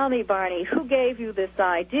 well, tell me, Barney, who gave you this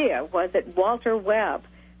idea? Was it Walter Webb?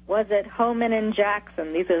 Was it Homan and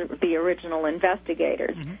Jackson? These are the original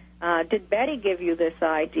investigators. Mm-hmm. Did Betty give you this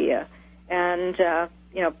idea? And,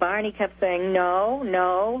 Barney kept saying, no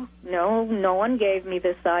one gave me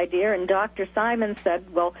this idea. And Dr. Simon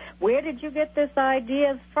said, well, where did you get this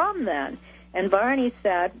idea from then? And Barney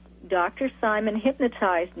said, Dr. Simon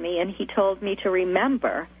hypnotized me, and he told me to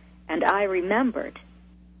remember, and I remembered.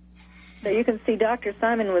 So you can see Dr.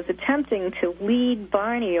 Simon was attempting to lead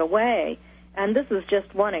Barney away, and this is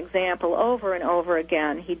just one example. Over and over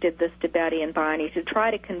again, he did this to Betty and Barney to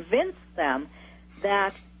try to convince them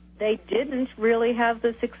that they didn't really have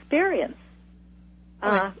this experience.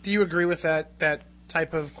 Do you agree with that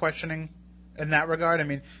type of questioning in that regard? I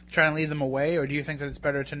mean, trying to lead them away, or do you think that it's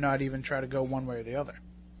better to not even try to go one way or the other?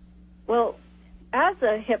 Well, as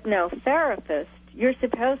a hypnotherapist, you're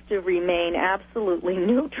supposed to remain absolutely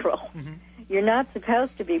neutral. Mm-hmm. You're not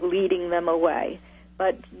supposed to be leading them away.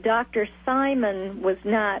 But Dr. Simon was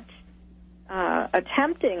not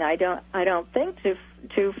attempting, I don't think,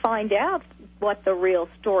 to find out what the real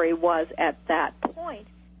story was at that point,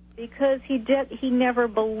 because he never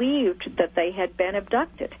believed that they had been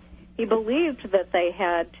abducted. He believed that they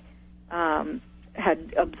had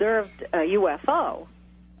observed a UFO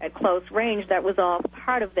at close range. That was all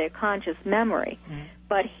part of their conscious memory. Mm-hmm.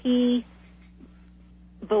 But he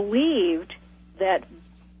believed that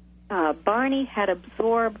Barney had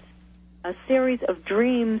absorbed a series of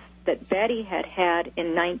dreams that Betty had had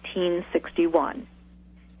in 1961.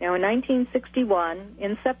 Now, in 1961,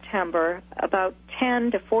 in September, about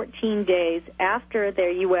 10 to 14 days after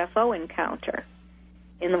their UFO encounter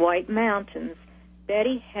in the White Mountains,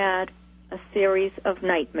 Betty had a series of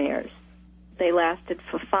nightmares. They lasted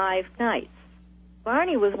for 5 nights.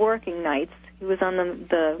 Barney was working nights. He was on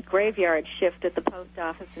the graveyard shift at the post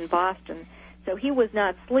office in Boston, so he was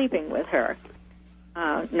not sleeping with her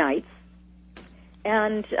nights.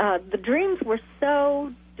 And the dreams were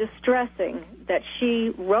so distressing that she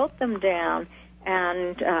wrote them down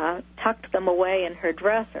and tucked them away in her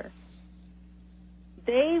dresser.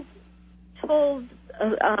 They told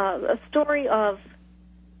a story of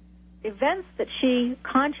events that she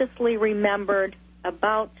consciously remembered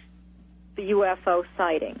about the UFO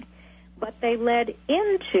sighting, but they led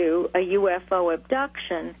into a UFO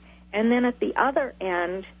abduction, and then at the other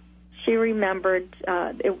end, she remembered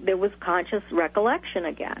there was conscious recollection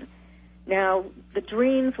again. Now, the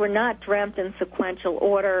dreams were not dreamt in sequential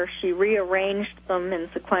order. She rearranged them in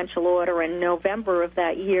sequential order. In November of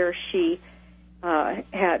that year, she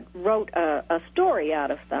wrote a story out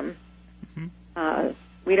of them. Mm-hmm.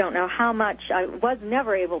 We don't know how much. I was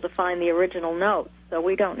never able to find the original notes, so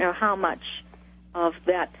we don't know how much of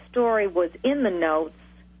that story was in the notes,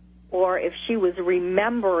 or if she was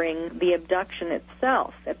remembering the abduction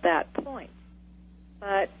itself at that point.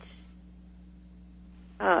 But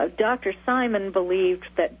Dr. Simon believed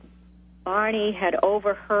that Barney had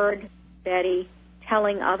overheard Betty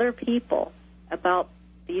telling other people about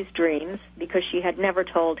these dreams because she had never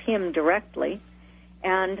told him directly,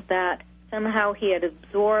 and that somehow he had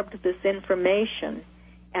absorbed this information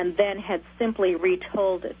and then had simply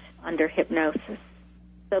retold it under hypnosis.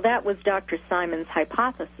 So that was Dr. Simon's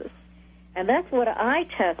hypothesis. And that's what I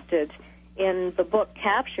tested in the book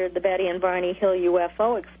Captured, the Betty and Barney Hill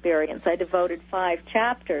UFO Experience. I devoted 5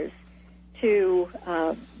 chapters to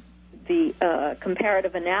the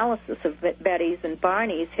comparative analysis of Betty's and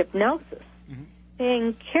Barney's hypnosis, mm-hmm.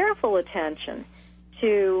 paying careful attention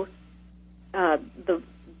to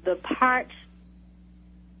the part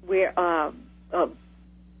where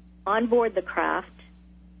on board the craft,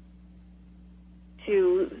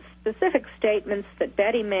 to specific statements that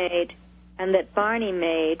Betty made and that Barney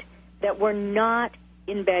made that were not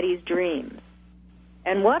in Betty's dreams.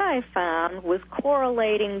 And what I found was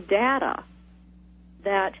correlating data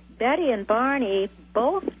that Betty and Barney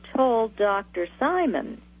both told Dr.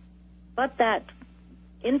 Simon, but that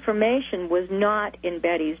information was not in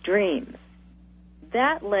Betty's dreams.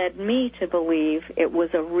 That led me to believe it was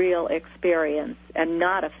a real experience and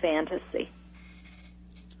not a fantasy.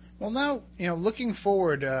 Well, now, looking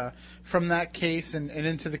forward from that case and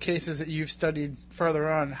into the cases that you've studied further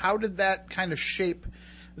on, how did that kind of shape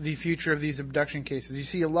the future of these abduction cases? You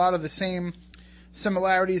see a lot of the same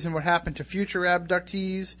similarities in what happened to future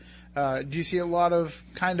abductees. Do you see a lot of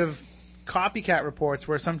kind of copycat reports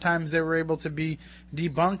where sometimes they were able to be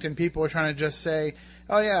debunked and people are trying to just say,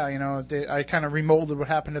 oh, yeah, I kind of remolded what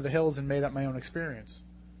happened to the Hills and made up my own experience?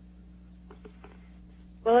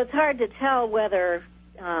 Well, it's hard to tell whether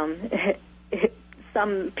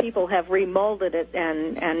some people have remolded it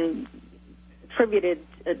and attributed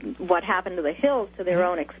what happened to the Hills to their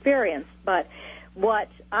own experience. But what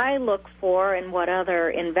I look for and what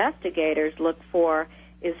other investigators look for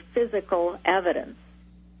is physical evidence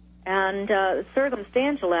and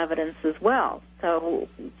circumstantial evidence as well. So,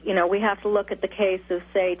 we have to look at the case of,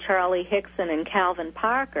 say, Charlie Hickson and Calvin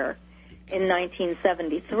Parker in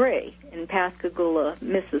 1973 in Pascagoula,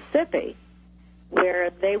 Mississippi,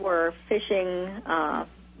 where they were fishing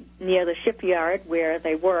near the shipyard where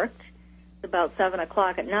they worked. It's about 7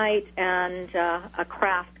 o'clock at night, and a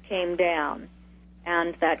craft came down,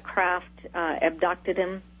 and that craft abducted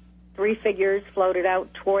him. 3 figures floated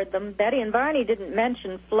out toward them. Betty and Barney didn't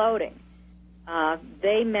mention floating.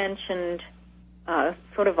 They mentioned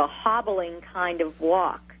sort of a hobbling kind of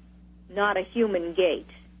walk, not a human gait.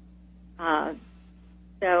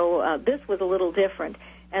 So this was a little different.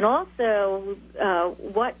 And also,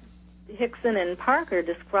 what Hickson and Parker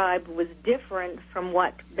described was different from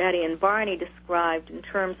what Betty and Barney described in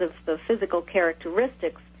terms of the physical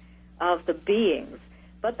characteristics of the beings.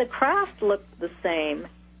 But the craft looked the same,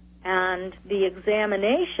 and the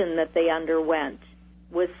examination that they underwent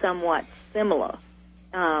was somewhat similar.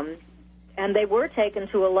 And they were taken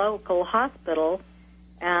to a local hospital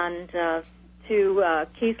and to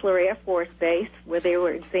Keesler Air Force Base, where they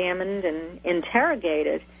were examined and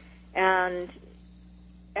interrogated. And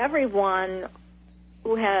everyone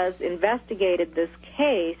who has investigated this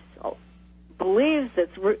case believes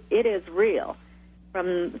it is real,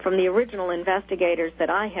 from the original investigators that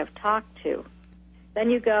I have talked to. Then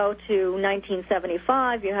you go to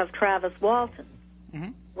 1975, you have Travis Walton.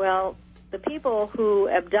 Mm-hmm. Well, the people who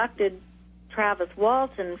abducted Travis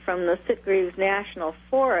Walton from the Sitgreaves National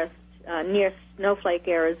Forest near Snowflake,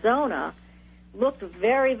 Arizona, looked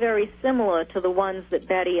very, very similar to the ones that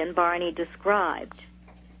Betty and Barney described.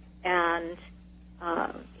 And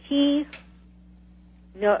he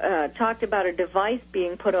talked about a device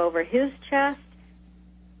being put over his chest.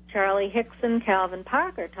 Charlie Hickson, Calvin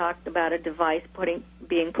Parker talked about a device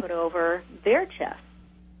being put over their chest.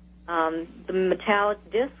 The metallic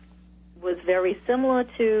disc was very similar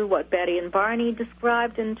to what Betty and Barney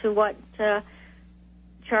described and to what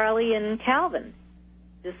Charlie and Calvin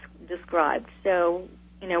described. So,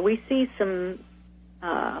 we see some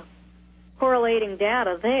correlating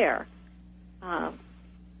data there.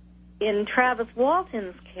 In Travis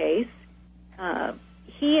Walton's case,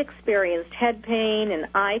 he experienced head pain and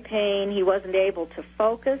eye pain. He wasn't able to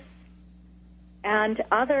focus. And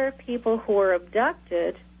other people who were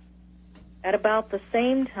abducted at about the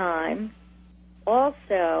same time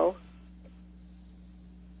also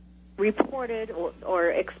reported or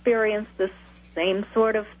experienced this same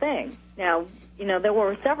sort of thing. Now, there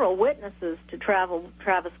were several witnesses to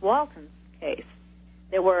Travis Walton's case.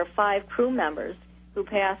 There were 5 crew members who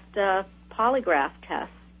passed polygraph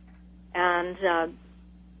tests. And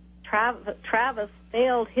Travis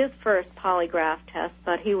failed his first polygraph test,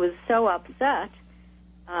 but he was so upset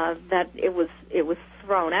that it was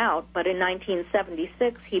thrown out. But in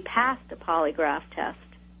 1976, he passed a polygraph test.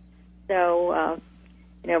 So,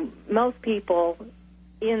 most people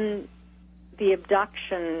in the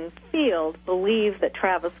abduction field believe that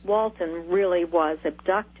Travis Walton really was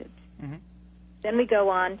abducted. Mm-hmm. Then we go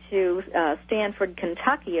on to Stanford,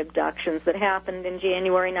 Kentucky abductions that happened in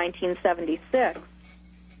January 1976.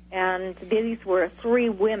 And these were 3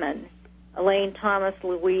 women, Elaine Thomas,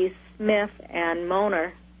 Louise Smith, and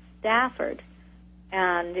Mona Stafford.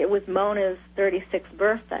 And it was Mona's 36th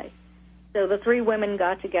birthday. So the 3 women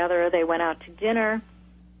got together. They went out to dinner.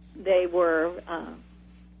 They were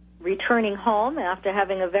returning home after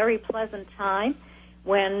having a very pleasant time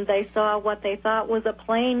when they saw what they thought was a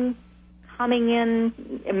plane coming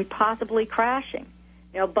in and possibly crashing.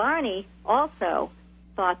 Barney also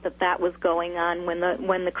thought that was going on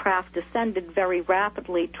when the craft descended very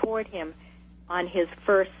rapidly toward him on his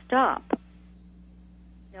first stop.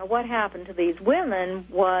 Now, what happened to these women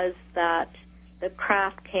was that the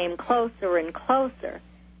craft came closer and closer.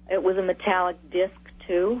 It was a metallic disc,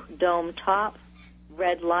 too, dome top,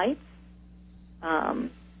 red lights.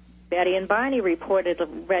 Betty and Barney reported a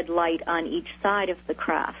red light on each side of the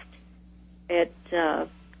craft.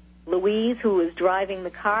 Louise, who was driving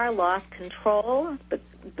the car, lost control.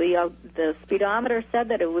 The speedometer said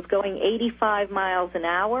that it was going 85 miles an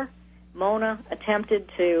hour. Mona attempted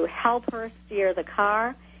to help her steer the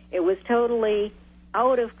car. It was totally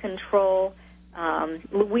out of control.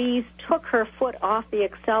 Louise took her foot off the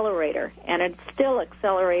accelerator, and it still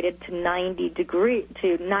accelerated to 90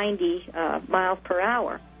 miles per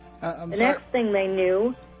hour. Next thing they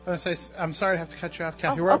knew... I'm sorry to have to cut you off,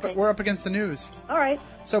 Kathy. Oh, we're up against the news. All right.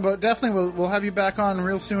 So, but definitely we'll have you back on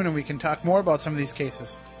real soon, and we can talk more about some of these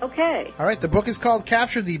cases. Okay. All right. The book is called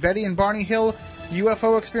Capture: The Betty and Barney Hill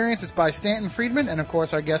UFO Experience. It's by Stanton Friedman, and of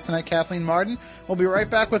course our guest tonight, Kathleen Martin. We'll be right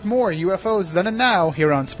back with more UFOs then and now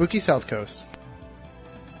here on Spooky South Coast.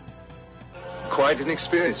 Quite an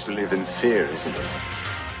experience to live in fear, isn't it?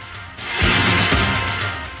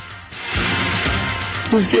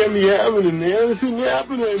 This can't be happening, man. This isn't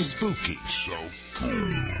happening. Spooky so cool.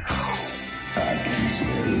 I can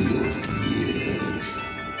smell your fear.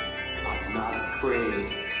 I'm not afraid.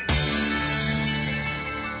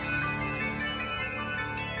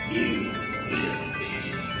 You will be.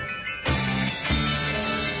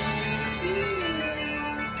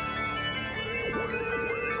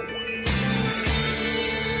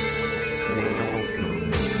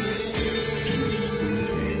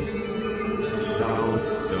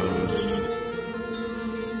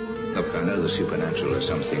 supernatural is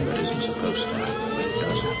something that isn't supposed to happen, but it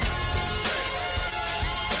does happen.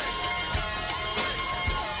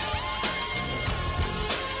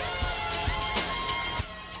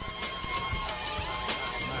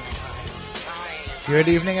 Good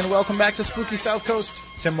evening and welcome back to Spooky South Coast.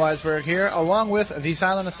 Tim Weisberg here, along with the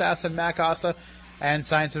silent assassin Matt Costa and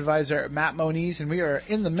science advisor Matt Moniz, and we are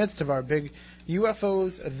in the midst of our big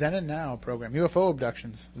UFOs Then and Now program. UFO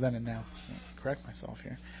Abductions Then and Now. Correct myself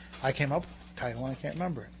here. I came up with the title and I can't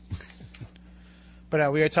remember it.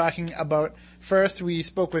 But we are talking about, first we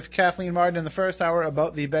spoke with Kathleen Martin in the first hour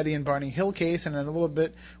about the Betty and Barney Hill case, and in a little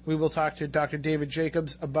bit we will talk to Dr. David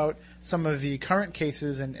Jacobs about some of the current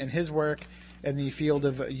cases and his work in the field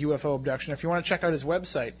of UFO abduction. If you want to check out his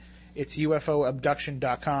website, it's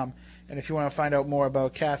ufoabduction.com. And if you want to find out more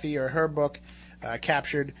about Kathy or her book,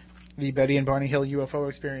 Captured, the Betty and Barney Hill UFO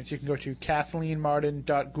Experience, you can go to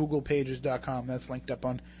kathleenmartin.googlepages.com. That's linked up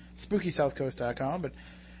on SpookySouthCoast.com. But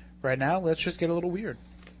right now, let's just get a little weird.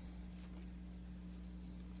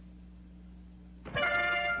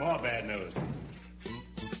 More bad news.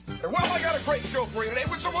 Well, I got a great show for you today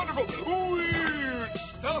with some wonderful weird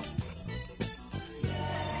stuff.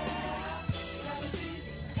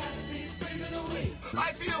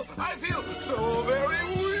 I feel so very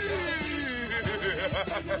weird.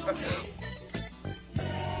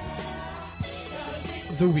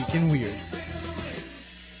 The Week in Weird.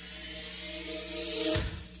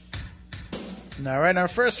 All right, our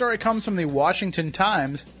first story comes from the Washington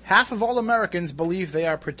Times. Half of all Americans believe they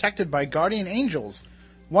are protected by guardian angels.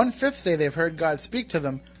 1/5 say they've heard God speak to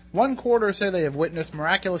them. 1/4 say they have witnessed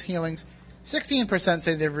miraculous healings. 16%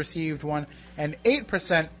 say they've received one, and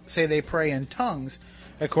 8% say they pray in tongues,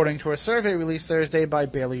 according to a survey released Thursday by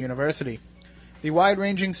Baylor University. The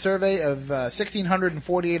wide-ranging survey of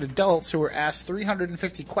 1,648 adults who were asked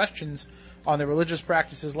 350 questions on their religious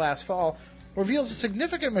practices last fall reveals a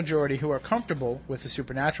significant majority who are comfortable with the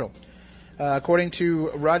supernatural. According to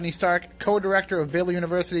Rodney Stark, co-director of Baylor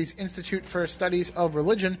University's Institute for Studies of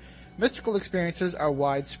Religion, mystical experiences are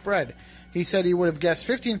widespread. He said he would have guessed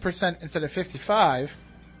 15% instead of 55%,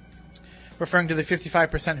 referring to the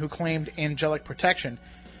 55% who claimed angelic protection.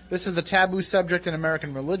 This is a taboo subject in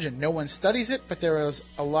American religion. No one studies it, but there is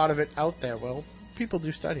a lot of it out there. Well, people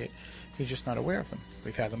do study it. He's just not aware of them.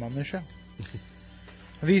 We've had them on this show.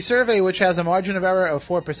 The survey, which has a margin of error of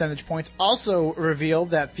 4 percentage points, also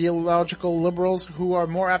revealed that theological liberals who are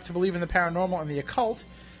more apt to believe in the paranormal and the occult,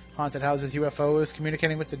 haunted houses, UFOs,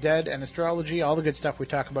 communicating with the dead, and astrology, all the good stuff we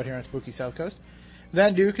talk about here on Spooky South Coast,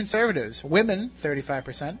 than do conservatives. Women,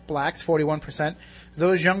 35%, blacks, 41%,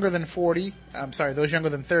 those younger than 30,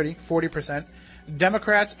 40%,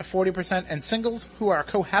 Democrats, 40%, and singles who are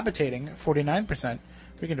cohabitating, 49%.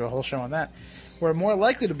 We can do a whole show on that. We're more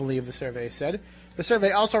likely to believe, the survey said. The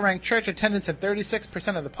survey also ranked church attendance at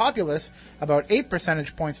 36% of the populace, about 8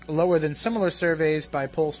 percentage points lower than similar surveys by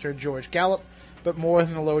pollster George Gallup, but more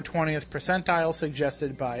than the low 20th percentile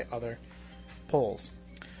suggested by other polls.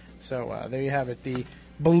 So there you have it. The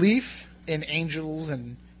belief in angels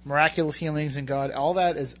and miraculous healings in God, all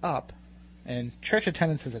that is up, and church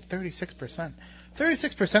attendance is at 36%.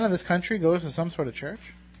 36% of this country goes to some sort of church?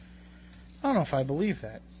 I don't know if I believe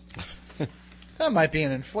that. That might be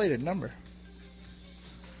an inflated number.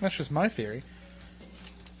 That's just my theory.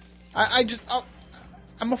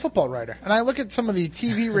 I'm a football writer, and I look at some of the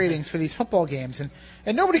TV ratings for these football games, and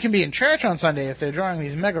nobody can be in church on Sunday if they're drawing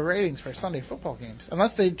these mega ratings for Sunday football games,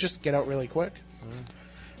 unless they just get out really quick.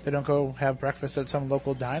 They don't go have breakfast at some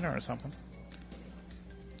local diner or something.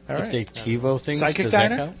 All right. If they TiVo things, Psychic does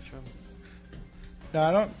diner? that count?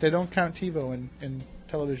 No, they don't count TiVo in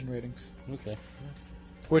television ratings. Okay.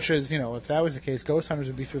 Which is, if that was the case, Ghost Hunters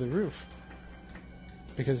would be through the roof.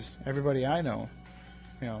 Because everybody I know,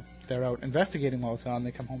 they're out investigating while it's on.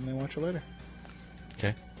 They come home and they watch it later.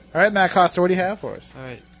 Okay. All right, Matt Costa, what do you have for us? All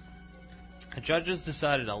right. A judge has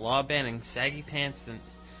decided a law banning saggy pants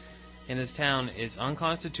in his town is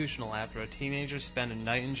unconstitutional after a teenager spent a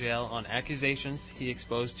night in jail on accusations he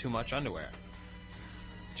exposed too much underwear.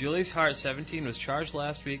 Julius Hart, 17, was charged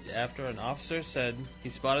last week after an officer said he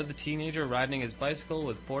spotted the teenager riding his bicycle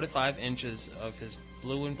with 4 to 5 inches of his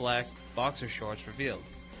blue and black boxer shorts revealed.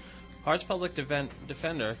 Hart's public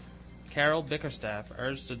defender, Carol Bickerstaff,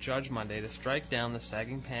 urged the judge Monday to strike down the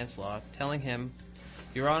sagging pants law, telling him,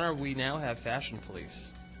 "Your Honor, we now have fashion police."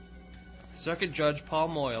 Circuit Judge Paul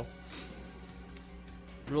Moyle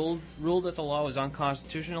ruled that the law was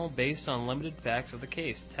unconstitutional based on limited facts of the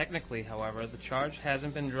case. Technically, however, the charge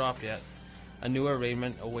hasn't been dropped yet. A new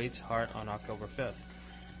arraignment awaits Hart on October 5th.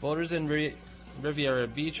 Voters in Riviera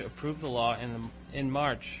Beach approved the law in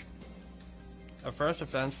March A first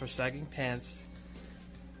offense for sagging pants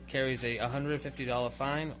carries a $150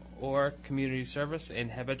 fine or community service,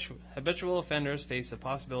 and habitual offenders face the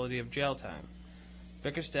possibility of jail time.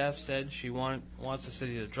 Bickerstaff said she wants the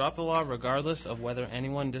city to drop the law regardless of whether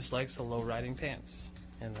anyone dislikes the low-riding pants.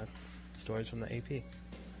 And that's stories from the AP.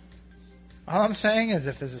 All I'm saying is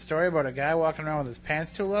if there's a story about a guy walking around with his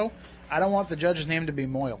pants too low, I don't want the judge's name to be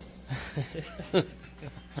Moyle.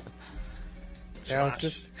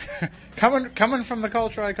 Just coming from the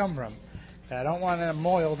culture I come from. I don't want a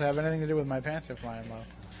Moyle to have anything to do with my pants are flying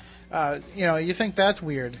low. You think that's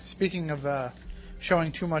weird. Speaking of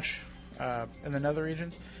showing too much in the nether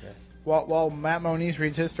regions, yes. While Matt Moniz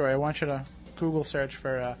reads his story, I want you to Google search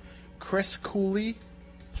for Chris Cooley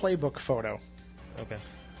playbook photo. Okay.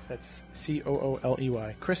 That's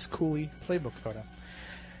Cooley. Chris Cooley playbook photo.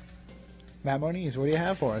 Matt Moniz, what do you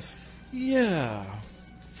have for us? Yeah,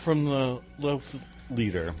 from the local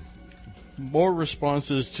leader. More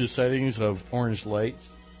responses to sightings of orange lighted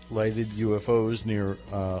UFOs near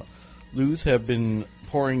Luth have been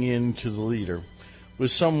pouring in to the leader,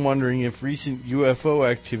 with some wondering if recent UFO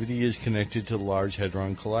activity is connected to the Large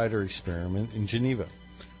Hadron Collider experiment in Geneva.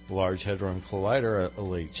 The Large Hadron Collider,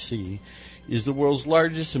 LHC, is the world's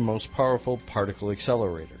largest and most powerful particle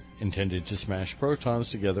accelerator, intended to smash protons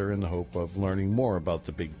together in the hope of learning more about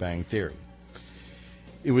the Big Bang Theory.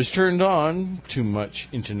 It was turned on to much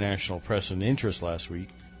international press and interest last week,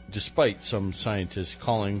 despite some scientists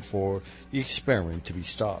calling for the experiment to be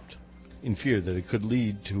stopped, in fear that it could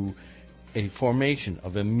lead to a formation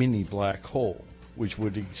of a mini black hole, which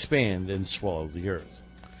would expand and swallow the Earth.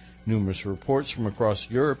 Numerous reports from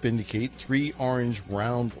across Europe indicate 3 orange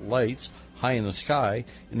round lights high in the sky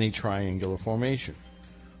in a triangular formation.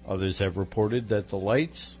 Others have reported that the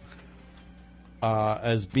lights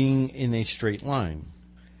as being in a straight line.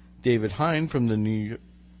 David Hine from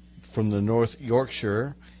the North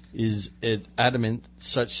Yorkshire is adamant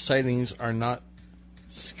such sightings are not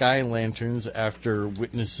sky lanterns after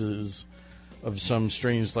witnesses of some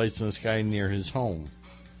strange lights in the sky near his home.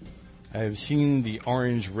 I have seen the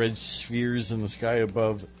orange-red spheres in the sky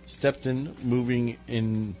above Stepton moving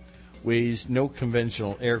in ways no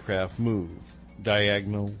conventional aircraft move,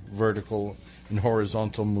 diagonal, vertical, and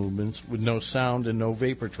horizontal movements with no sound and no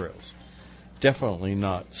vapor trails. Definitely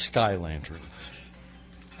not sky lanterns.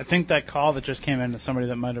 I think that call that just came in is somebody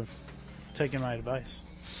that might have taken my advice.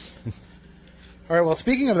 All right, well,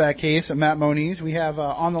 speaking of that case, Matt Moniz, we have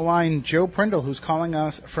on the line Joe Prindle, who's calling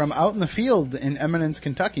us from out in the field in Eminence,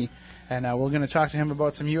 Kentucky, and we're going to talk to him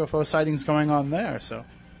about some UFO sightings going on there. So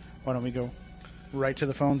why don't we go right to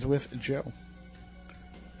the phones with Joe.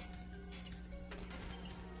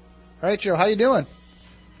 All right, Joe, how you doing?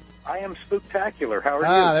 I am spooktacular. How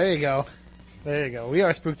are you? There you go. There you go. We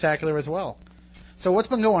are spooktacular as well. So what's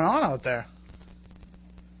been going on out there?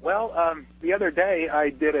 Well, the other day I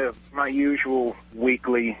did my usual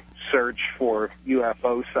weekly search for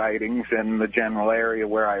UFO sightings in the general area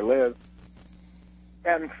where I live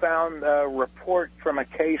and found a report from a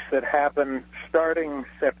case that happened starting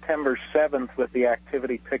September 7th with the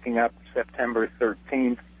activity picking up September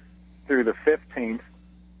 13th through the 15th,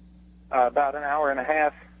 about an hour and a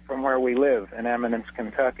half from where we live in Eminence,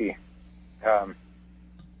 Kentucky, hour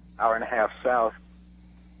and a half south.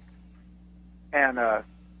 And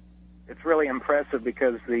it's really impressive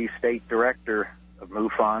because the state director of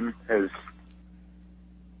MUFON has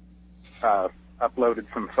uploaded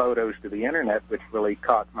some photos to the internet, which really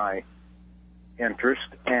caught my interest.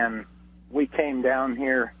 And we came down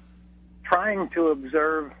here trying to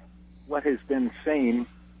observe what has been seen,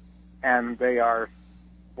 and they are,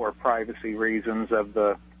 for privacy reasons of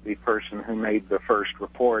the person who made the first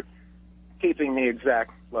report, keeping the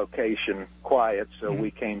exact location quiet. So we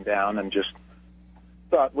came down and just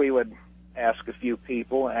thought we would ask a few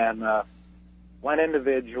people, and one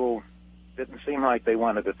individual didn't seem like they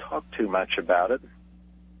wanted to talk too much about it.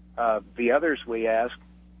 The others we asked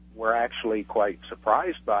were actually quite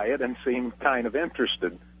surprised by it and seemed kind of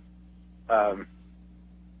interested.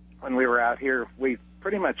 When we were out here, we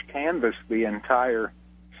pretty much canvassed the entire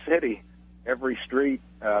city, every street.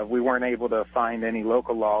 We weren't able to find any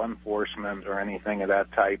local law enforcement or anything of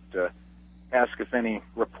that type to ask if any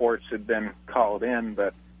reports had been called in,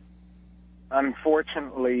 but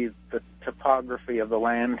unfortunately the topography of the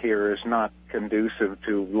land here is not conducive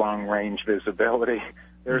to long-range visibility.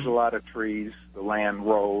 There's a lot of trees, the land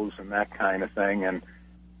rolls, and that kind of thing. And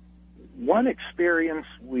one experience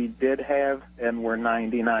we did have, and we're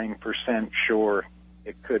 99% sure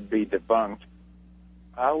it could be debunked.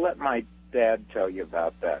 I'll let my dad tell you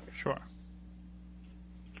about that. Sure.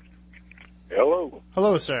 Hello.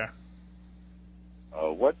 Hello, sir.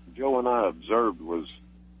 What Joe and I observed was,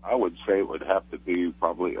 I would say it would have to be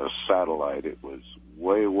probably a satellite. It was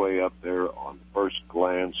way, way up there. On first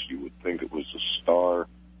glance, you would think it was a star,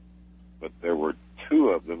 but there were two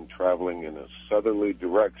of them traveling in a southerly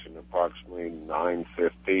direction, approximately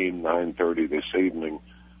 9:15, 9:30 this evening,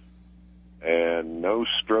 and no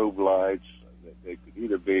strobe lights. They could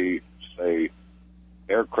either be, say,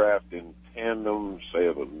 aircraft in tandem, say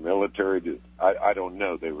of a military. I don't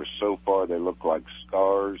know. They were so far, they looked like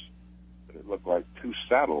stars, but it looked like two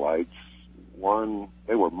satellites. One,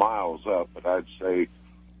 they were miles up, but I'd say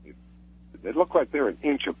they looked like they're an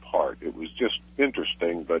inch apart. It was just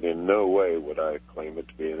interesting, but in no way would I claim it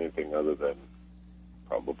to be anything other than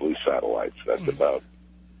probably satellites.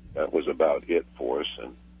 That was about it for us,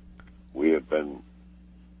 and we have been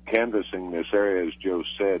canvassing this area, as Joe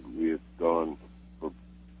said. We have gone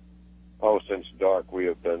since dark. We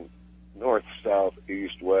have been north, south,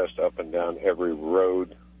 east, west, up and down every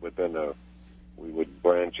road we would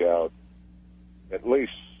branch out at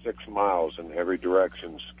least 6 miles in every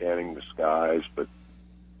direction, scanning the skies, but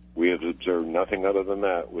we have observed nothing other than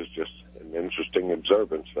that. It was just an interesting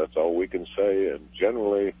observance. That's all we can say, and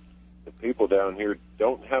generally the people down here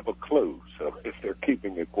don't have a clue, so if they're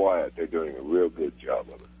keeping it quiet, they're doing a real good job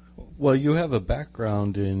of it. Well, you have a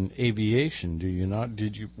background in aviation, do you not?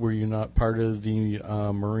 Were you not part of the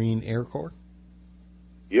Marine Air Corps?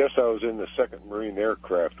 Yes, I was in the 2nd Marine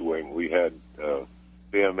Aircraft Wing. We had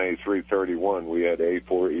BMA 331. We had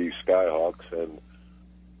A4E Skyhawks, and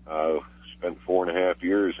spent 4.5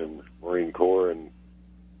 years in the Marine Corps and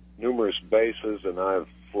numerous bases, and I've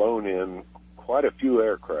flown in quite a few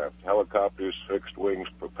aircraft, helicopters, fixed wings,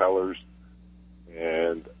 propellers,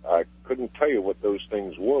 and I couldn't tell you what those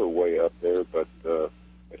things were way up there, but it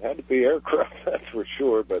had to be aircraft, that's for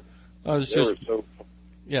sure. But I was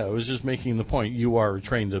just making the point. You are a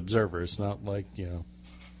trained observer. It's not like,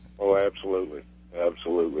 Oh, absolutely.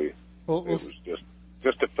 Well, it was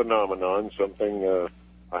just a phenomenon, something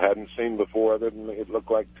I hadn't seen before, other than it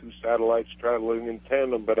looked like two satellites traveling in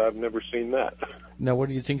tandem, but I've never seen that. Now, what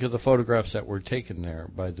do you think of the photographs that were taken there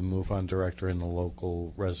by the MUFON director and the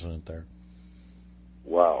local resident there?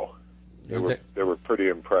 Wow. They were pretty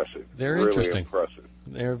impressive. They're really interesting. Impressive.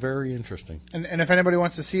 They're very interesting. And if anybody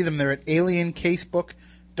wants to see them, they're at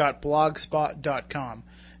aliencasebook.blogspot.com.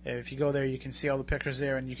 If you go there, you can see all the pictures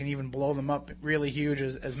there, and you can even blow them up really huge,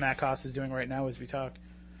 as Matt Koss is doing right now as we talk.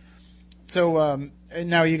 So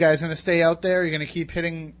now, are you guys going to stay out there? Are you going to keep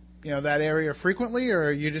hitting that area frequently, or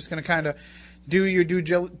are you just going to kind of do your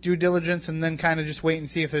due diligence and then kind of just wait and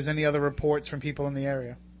see if there's any other reports from people in the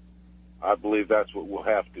area? I believe that's what we'll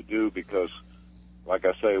have to do because, like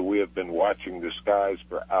I say, we have been watching the skies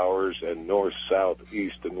for hours and north, south,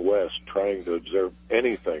 east, and west, trying to observe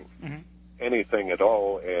anything at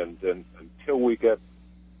all. And then until we get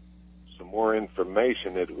some more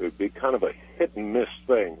information, it would be kind of a hit and miss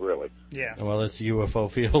thing, really. Yeah. Well, it's a UFO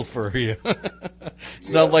field for you.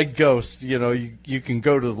 It's not like ghosts. You can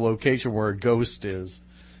go to the location where a ghost is.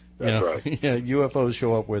 That's right. Yeah, UFOs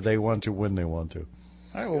show up where they want to, when they want to.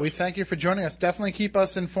 All right, well, we thank you for joining us. Definitely keep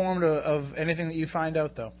us informed of anything that you find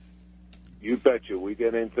out, though. You betcha. We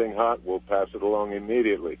get anything hot, we'll pass it along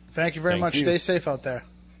immediately. Thank you very much. Stay safe out there.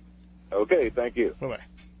 Okay, thank you. Bye-bye.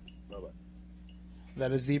 Bye-bye.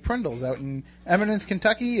 That is the Prindles out in Eminence,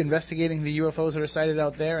 Kentucky, investigating the UFOs that are sighted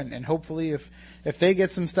out there, and hopefully if they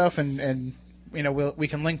get some stuff and we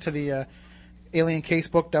can link to the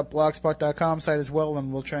aliencasebook.blogspot.com site as well,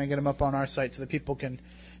 and we'll try and get them up on our site so that people can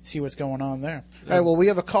see what's going on there. All right, well, we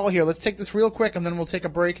have a call here. Let's take this real quick, and then we'll take a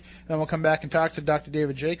break, and then we'll come back and talk to Dr.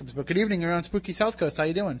 David Jacobs. But good evening. You're on Spooky South Coast. How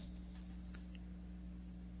you doing?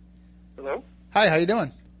 Hello? Hi, how you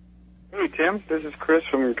doing? Hey, Tim. This is Chris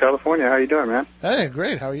from California. How you doing, man? Hey,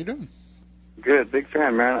 great. How are you doing? Good. Big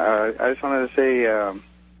fan, man. I just wanted to say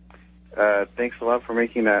thanks a lot for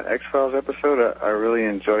making that X-Files episode. I really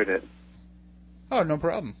enjoyed it. Oh, no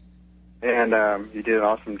problem. And you did an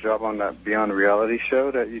awesome job on that Beyond Reality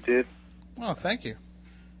show that you did. Oh, thank you.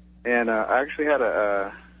 And I actually had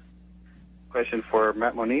a question for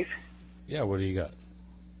Matt Moniz. Yeah, what do you got?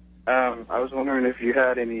 I was wondering if you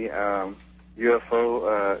had any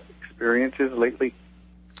UFO experiences lately.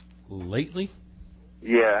 Lately?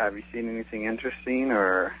 Yeah, have you seen anything interesting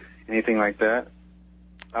or anything like that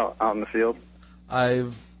out in the field?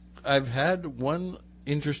 I've had one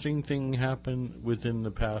interesting thing happened within the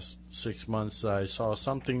past 6 months. I saw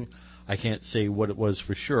something. I can't say what it was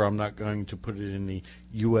for sure. I'm not going to put it in the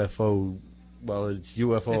UFO. Well, it's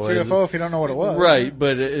UFO. It's UFO if you don't know what it was. Right,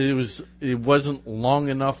 but it wasn't long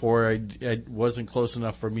enough, or I wasn't close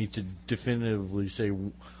enough for me to definitively say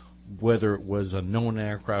whether it was a known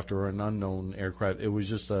aircraft or an unknown aircraft. It was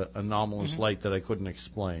just an anomalous light that I couldn't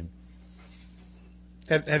explain.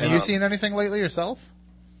 Have you seen anything lately yourself?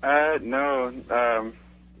 No,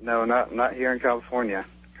 not here in California.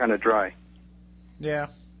 Kind of dry. Yeah.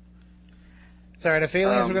 It's all right. If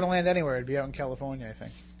aliens were going to land anywhere, it'd be out in California, I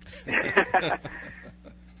think.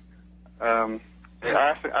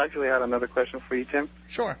 I actually had another question for you, Tim.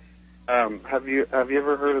 Sure. Have you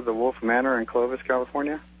ever heard of the Wolf Manor in Clovis,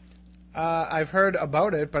 California? I've heard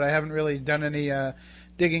about it, but I haven't really done any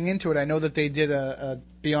digging into it. I know that they did a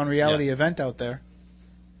Beyond Reality event out there.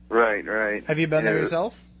 Right. Have you been there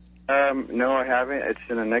yourself? No, I haven't. It's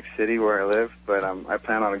in the next city where I live, but I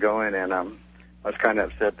plan on going, and I was kind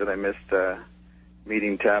of upset that I missed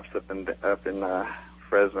meeting Taps up in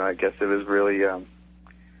Fresno. I guess it was really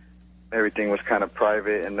everything was kind of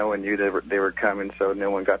private, and no one knew they were coming, so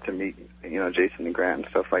no one got to meet Jason and Grant and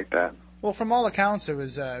stuff like that. Well, from all accounts, it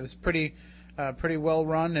was pretty well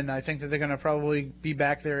run, and I think that they're going to probably be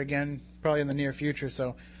back there again, probably in the near future.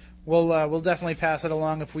 So we'll definitely pass it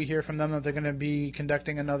along if we hear from them that they're going to be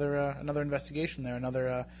conducting another investigation there,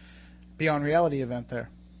 another Beyond Reality event there.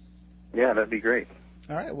 Yeah, that'd be great.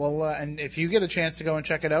 All right. Well, and if you get a chance to go and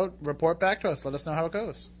check it out, report back to us. Let us know how it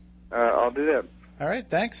goes. I'll do that. All right.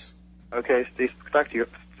 Thanks. Okay. Stay spectacular.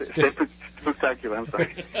 Stay spectacular. I'm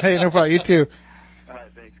sorry. Hey, no problem. You too. All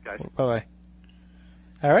right. Thanks, guys. Bye-bye.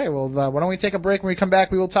 All right, well, why don't we take a break? When we come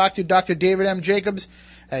back, we will talk to Dr. David M. Jacobs.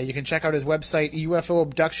 You can check out his website,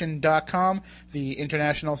 UFOabduction.com, the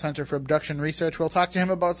International Center for Abduction Research. We'll talk to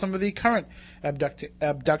him about some of the current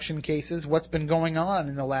abduction cases, what's been going on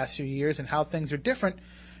in the last few years, and how things are different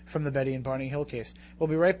from the Betty and Barney Hill case. We'll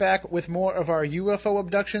be right back with more of our UFO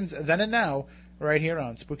abductions then and now, right here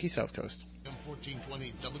on Spooky South Coast.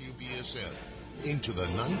 1420 WBSN. Into the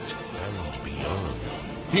night and beyond.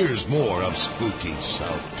 Here's more of Spooky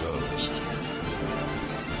South Coast.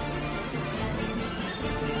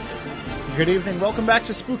 Good evening. Welcome back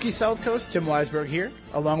to Spooky South Coast. Tim Weisberg here,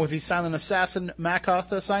 along with the silent assassin, Matt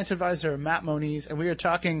Costa, science advisor, Matt Moniz, and we are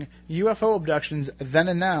talking UFO abductions then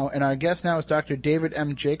and now, and our guest now is Dr. David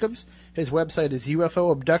M. Jacobs. His website is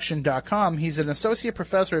UFOabduction.com. He's an associate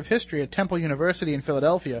professor of history at Temple University in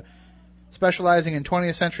Philadelphia, specializing in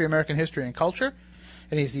 20th century American history and culture,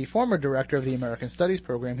 and he's the former director of the American Studies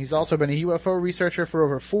program. He's also been a UFO researcher for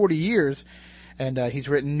over 40 years, and he's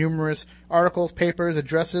written numerous articles, papers,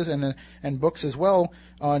 addresses, and books as well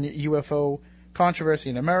on UFO controversy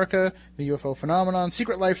in America, the UFO phenomenon,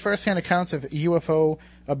 secret life, first-hand accounts of UFO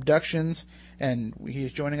abductions, and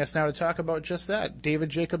he's joining us now to talk about just that. David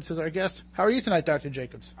Jacobs is our guest. How are you tonight, Dr.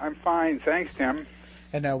 Jacobs? I'm fine. Thanks, Tim.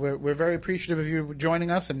 And we're very appreciative of you joining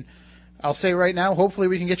us, and I'll say right now, hopefully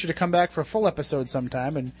we can get you to come back for a full episode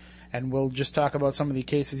sometime, and we'll just talk about some of the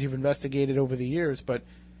cases you've investigated over the years. But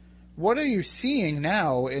what are you seeing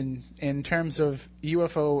now in terms of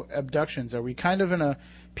UFO abductions? Are we kind of in a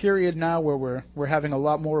period now where we're having a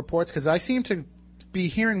lot more reports? Because I seem to be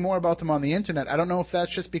hearing more about them on the internet. I don't know if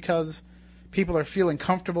that's just because people are feeling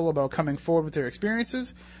comfortable about coming forward with their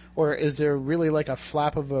experiences, or is there really like a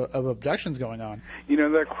flap of abductions going on?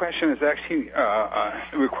 That question is actually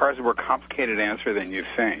requires a more complicated answer than you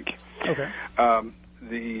think. Okay.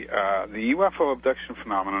 The UFO abduction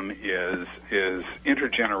phenomenon is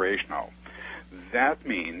intergenerational. That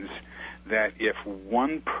means that if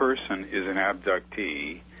one person is an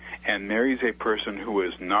abductee and marries a person who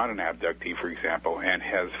is not an abductee, for example, and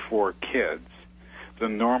has 4 kids, the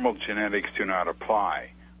normal genetics do not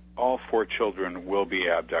apply. All 4 children will be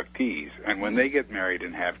abductees, and when they get married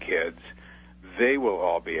and have kids, they will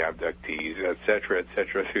all be abductees, et cetera,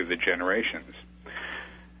 through the generations.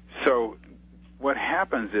 So what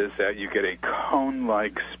happens is that you get a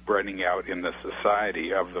cone-like spreading out in the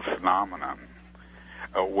society of the phenomenon,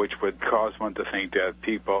 which would cause one to think that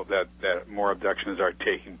more abductions are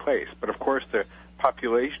taking place. But of course, the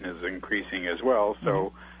population is increasing as well,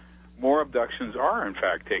 so more abductions are in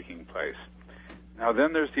fact taking place. Now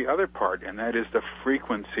then there's the other part, and that is the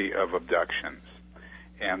frequency of abductions.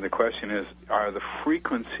 And the question is, is the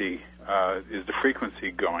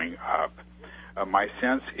frequency going up? My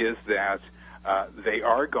sense is that they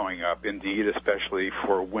are going up, indeed, especially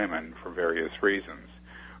for women for various reasons.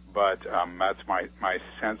 But that's my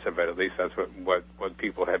sense of it. At least that's what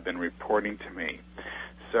people have been reporting to me.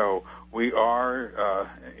 So we are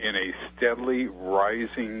in a steadily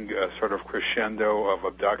rising sort of crescendo of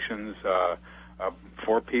abductions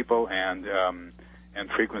for people and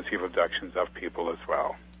frequency of abductions of people as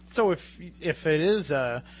well. So if it is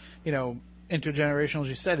intergenerational, as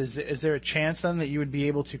you said, is there a chance then that you would be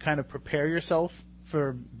able to kind of prepare yourself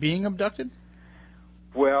for being abducted?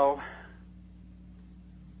 Well,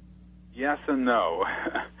 Yes and no.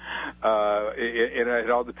 It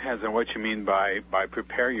all depends on what you mean by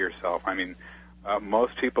prepare yourself. I mean,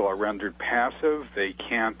 most people are rendered passive. They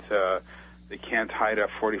can't hide a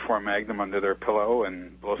 .44 Magnum under their pillow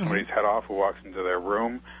and blow somebody's head off who walks into their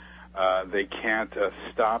room. They can't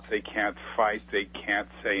stop. They can't fight. They can't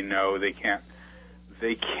say no. They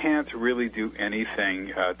can't really do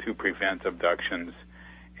anything to prevent abductions.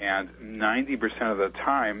 And 90% of the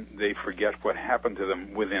time, they forget what happened to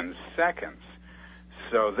them within seconds.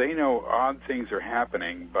 So they know odd things are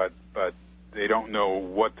happening, but they don't know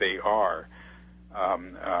what they are.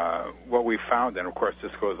 What we found, and of course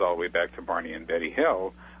this goes all the way back to Barney and Betty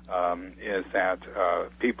Hill, is that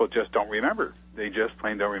people just don't remember. They just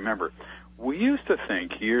plain don't remember. We used to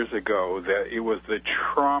think years ago that it was the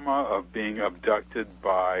trauma of being abducted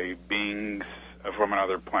by beings from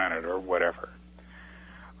another planet or whatever.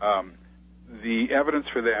 The evidence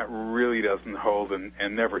for that really doesn't hold and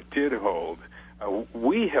never did hold.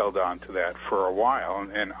 We held on to that for a while,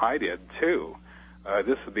 and I did too.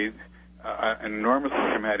 This would be an enormously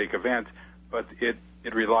traumatic event, but it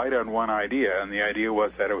relied on one idea, and the idea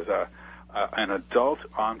was that it was an adult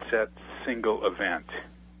onset single event.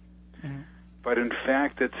 Mm-hmm. But in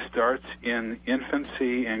fact, it starts in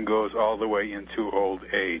infancy and goes all the way into old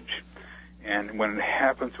age. And when it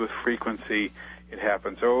happens with frequency, it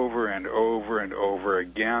happens over and over and over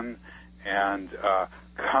again, and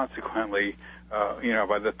consequently,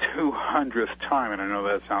 by the 200th time, and I know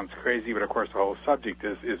that sounds crazy, but of course the whole subject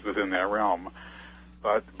is within that realm.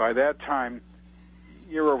 But by that time,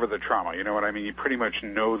 you're over the trauma. You know what I mean? You pretty much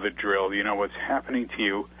know the drill. You know what's happening to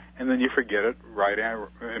you, and then you forget it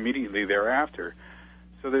immediately thereafter.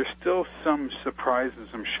 So there's still some surprise and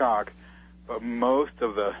some shock, but most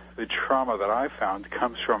of the trauma that I found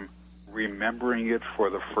comes from remembering it for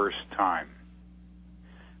the first time.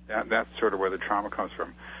 That's sort of where the trauma comes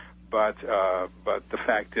from. But the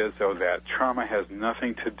fact is, though, that trauma has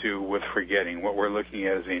nothing to do with forgetting. What we're looking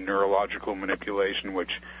at is a neurological manipulation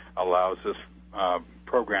which allows this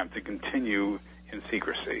program to continue in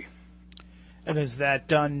secrecy. And is that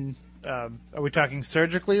done, are we talking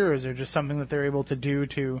surgically, or is there just something that they're able to do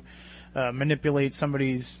to manipulate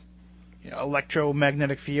somebody's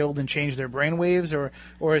electromagnetic field and change their brain waves, or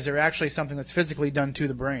is there actually something that's physically done to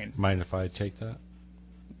the brain? Mind if I take that?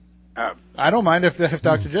 I don't mind if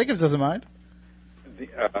Dr. Jacobs doesn't mind.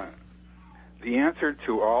 The answer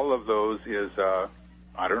to all of those is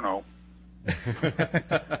I don't know.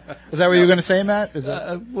 Is that what you were going to say, Matt?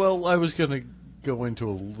 Well, I was going to go into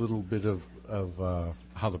a little bit of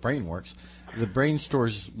how the brain works. The brain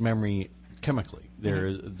stores memory chemically.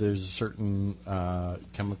 There's certain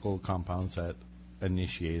chemical compounds that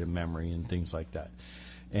initiate a memory and things like that.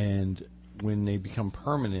 And when they become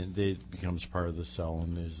permanent, it becomes part of the cell,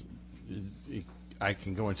 and I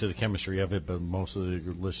can go into the chemistry of it, but most of the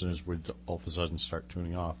listeners would all of a sudden start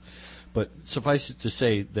tuning off. But suffice it to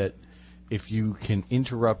say that if you can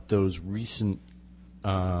interrupt those recent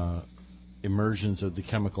immersions of the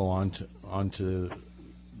chemical onto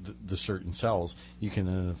the certain cells, you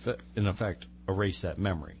can in effect erase that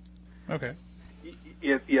memory. Okay.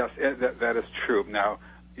 Yes, that is true. Now,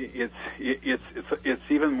 it's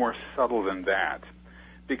even more subtle than that,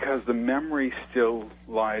 because the memory still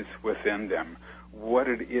lies within them. What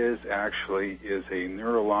it is actually is a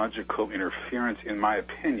neurological interference, in my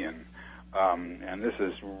opinion, and this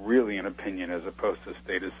is really an opinion as opposed to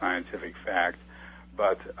stated scientific fact,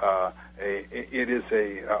 but it is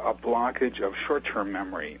a blockage of short-term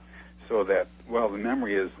memory, so that, while the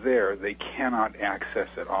memory is there, they cannot access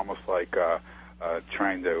it, almost like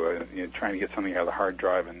trying to get something out of the hard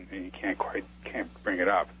drive and you can't bring it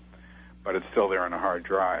up, but it's still there on a hard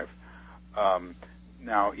drive.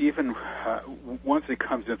 Now, even once it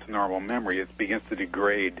comes into normal memory, it begins to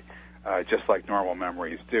degrade, just like normal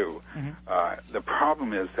memories do. Mm-hmm. The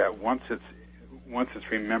problem is that once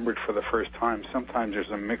it's remembered for the first time, sometimes there's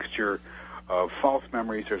a mixture of false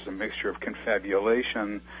memories. There's a mixture of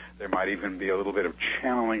confabulation. There might even be a little bit of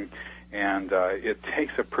channeling, and it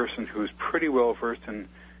takes a person who's pretty well versed in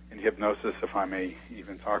hypnosis, if I may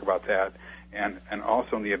even talk about that, and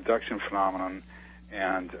also in the abduction phenomenon,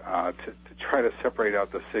 and to try to separate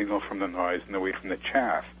out the signal from the noise and the wheat from the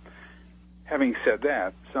chaff. Having said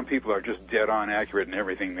that, some people are just dead on accurate in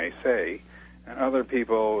everything they say, and other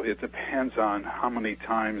people, it depends on how many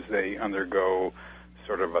times they undergo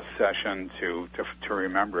sort of a session to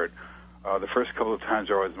remember it. The first couple of times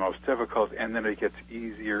are always the most difficult, and then it gets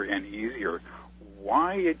easier and easier.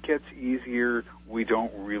 Why it gets easier, we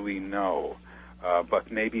don't really know.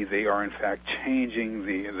 But maybe they are in fact changing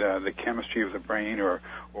the chemistry of the brain, or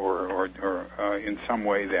in some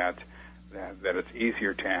way that that it's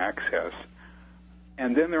easier to access.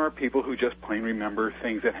 And then there are people who just plain remember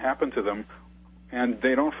things that happen to them, and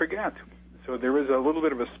they don't forget. So there is a little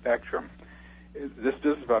bit of a spectrum. This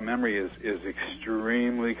business about memory is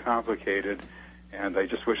extremely complicated, and I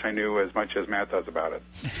just wish I knew as much as Matt does about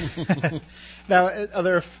it. Now, are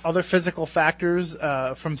there other physical factors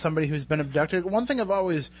from somebody who's been abducted? One thing I've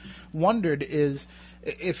always wondered is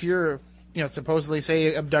if you're, supposedly,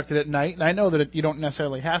 say, abducted at night, and I know that you don't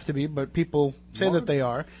necessarily have to be, but people say that they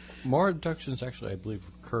are. More abductions, actually, I believe,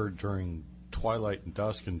 occurred during twilight and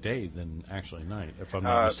dusk and day than actually night, if I'm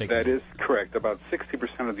not mistaken. That is correct. About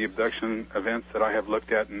 60% of the abduction events that I have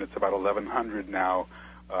looked at, and it's about 1,100 now,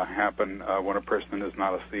 happen when a person is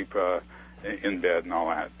not asleep in bed and all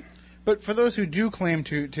that. But for those who do claim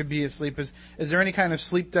to be asleep, is there any kind of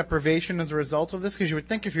sleep deprivation as a result of this? Because you would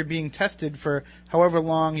think if you're being tested for however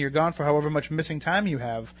long you're gone for, however much missing time you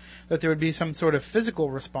have, that there would be some sort of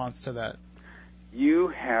physical response to that. You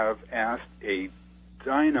have asked a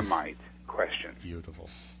dynamite question. Beautiful.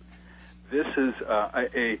 This is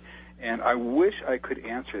and I wish I could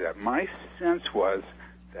answer that. My sense was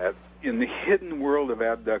that in the hidden world of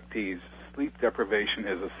abductees, sleep deprivation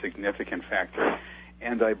is a significant factor,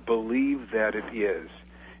 and I believe that it is.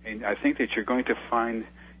 And I think that you're going to find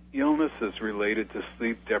illnesses related to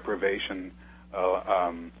sleep deprivation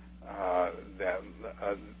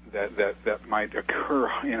that might occur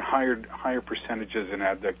in higher percentages in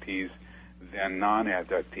abductees than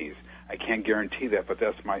non-abductees. I can't guarantee that, but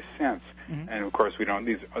that's my sense. Mm-hmm. And of course, we don't.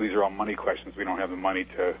 These are all money questions. We don't have the money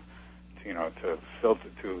to filter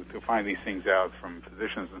to find these things out from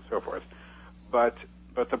physicians and so forth. But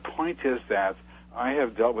the point is that I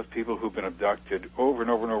have dealt with people who've been abducted over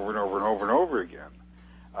and over and over and over and over and over again,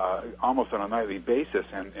 almost on a nightly basis,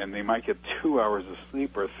 and they might get 2 hours of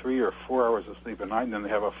sleep or 3 or 4 hours of sleep a night, and then they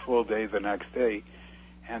have a full day the next day,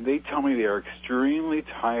 and they tell me they are extremely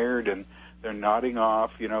tired and they're nodding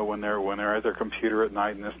off, when they're at their computer at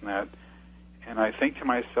night and this and that, and I think to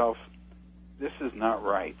myself, this is not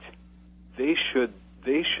right. They should,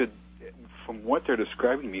 from what they're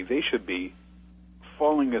describing to me, they should be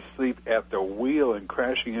falling asleep at the wheel and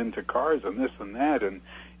crashing into cars and this and that, and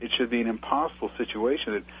it should be an impossible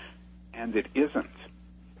situation, and it isn't.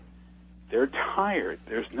 They're tired.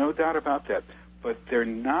 There's no doubt about that, but they're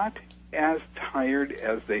not as tired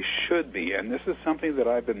as they should be, and this is something that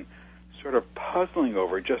I've been sort of puzzling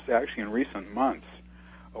over just actually in recent months.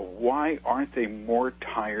 Why aren't they more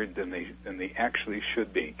tired than they actually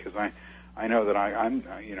should be? Because I know that I'm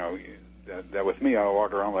that with me I'll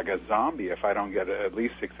walk around like a zombie if I don't get at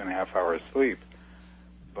least 6.5 hours sleep.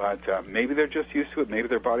 But maybe they're just used to it. Maybe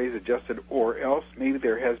their body's adjusted, or else maybe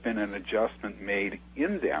there has been an adjustment made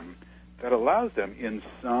in them that allows them in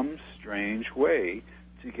some strange way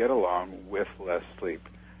to get along with less sleep.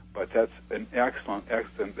 But that's an excellent.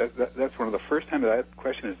 That's one of the first time that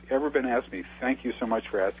question has ever been asked me. Thank you so much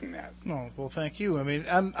for asking that. Oh, well, thank you. I mean,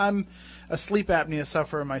 I'm a sleep apnea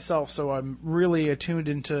sufferer myself, so I'm really attuned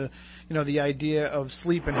into, the idea of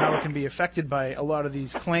sleep and how it can be affected by a lot of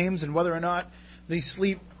these claims, and whether or not the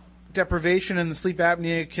sleep deprivation and the sleep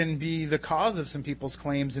apnea can be the cause of some people's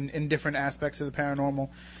claims in different aspects of the paranormal.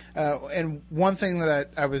 And one thing that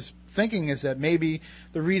I was thinking is that maybe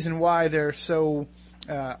the reason why they're so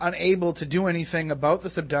unable to do anything about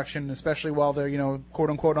this abduction, especially while they're, quote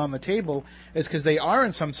unquote, on the table, is because they are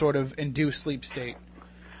in some sort of induced sleep state.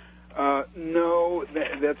 No,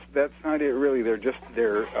 that's not it. Really, they're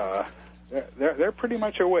pretty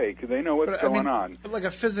much awake. They know what's going on. Like a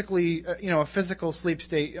a physical sleep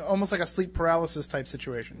state, almost like a sleep paralysis type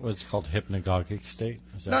situation. What's called hypnagogic state?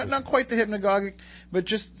 Not quite the hypnagogic, but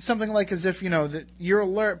just something like as if, that you're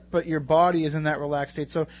alert, but your body is in that relaxed state.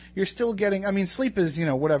 So you're still getting, sleep is,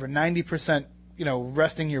 90%,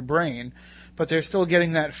 resting your brain, but they're still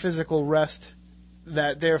getting that physical rest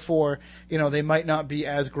that therefore, they might not be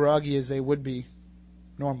as groggy as they would be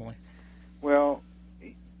normally. Well,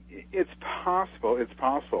 it's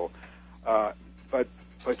possible.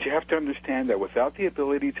 But you have to understand that without the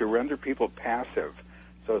ability to render people passive,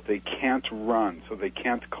 so that they can't run, so they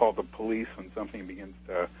can't call the police when something begins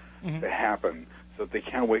to happen, so that they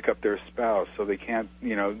can't wake up their spouse, so they can't,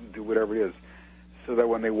 do whatever it is, so that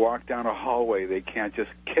when they walk down a hallway, they can't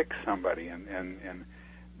just kick somebody, and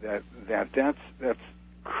that's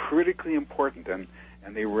critically important, and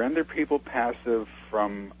they render people passive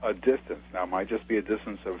from a distance. Now, it might just be a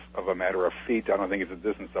distance of a matter of feet. I don't think it's a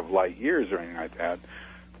distance of light years or anything like that.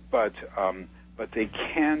 But they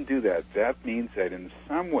can do that. That means that in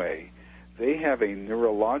some way they have a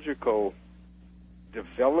neurological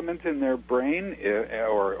development in their brain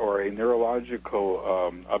or a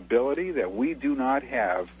neurological ability that we do not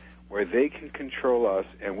have where they can control us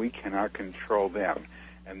and we cannot control them.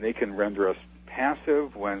 And they can render us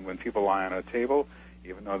passive when people lie on a table,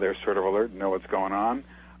 even though they're sort of alert and know what's going on.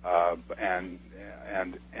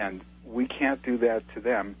 And we can't do that to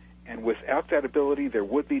them. And without that ability, there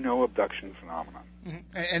would be no abduction phenomenon. Mm-hmm.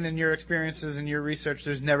 And in your experiences and your research,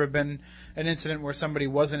 there's never been an incident where somebody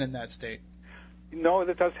wasn't in that state? No,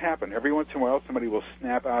 that does happen. Every once in a while, somebody will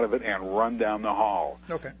snap out of it and run down the hall.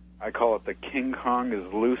 Okay. I call it the King Kong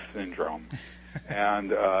is loose syndrome.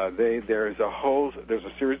 And there's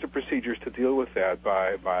a series of procedures to deal with that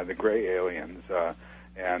by the gray aliens.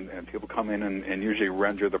 And people come in and usually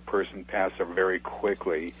render the person passive very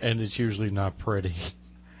quickly. And it's usually not pretty.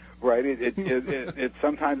 Right. It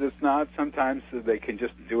sometimes it's not. Sometimes they can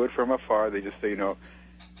just do it from afar. They just say, you know,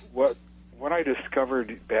 what I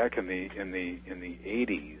discovered back in the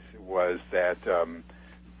 80s was that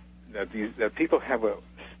people have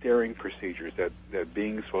staring procedures that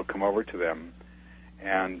beings will come over to them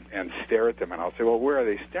and stare at them, and I'll say, well, where are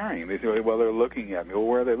they staring? And they say, well, they're looking at me. Well,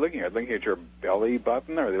 where are they looking at? Looking at your belly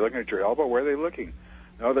button? Or are they looking at your elbow? Where are they looking?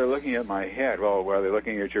 No, they're looking at my head. Well, are they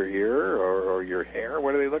looking at your ear or your hair?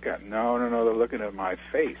 What do they look at? No, they're looking at my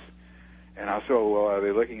face. And I'll say, well, are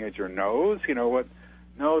they looking at your nose? You know what?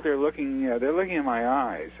 No, they're looking at my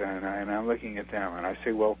eyes, and I'm looking at them. And I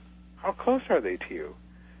say, well, how close are they to you?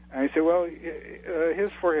 And I say, well,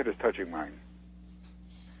 his forehead is touching mine.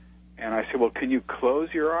 And I say, well, can you close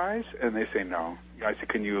your eyes? And they say, no. I say,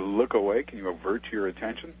 can you look away? Can you avert your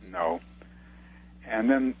attention? No. And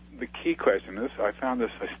then the key question is, I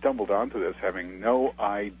stumbled onto this having no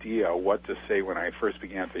idea what to say when I first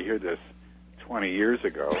began to hear this 20 years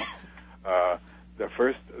ago.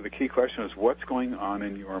 The key question is, what's going on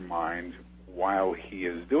in your mind while he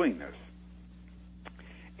is doing this?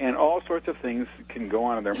 And all sorts of things can go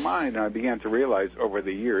on in their mind. And I began to realize over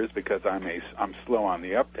the years, because I'm slow on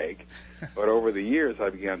the uptake, but over the years I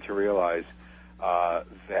began to realize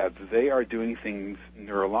that they are doing things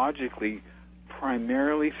neurologically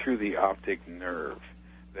primarily through the optic nerve.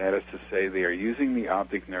 That is to say, they are using the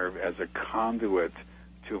optic nerve as a conduit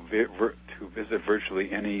to visit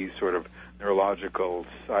virtually any sort of neurological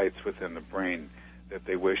sites within the brain that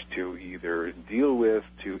they wish to either deal with,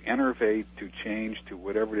 to innervate, to change, to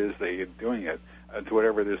whatever it is they are doing it, to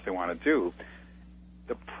whatever it is they want to do.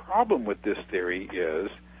 The problem with this theory is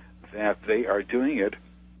that they are doing it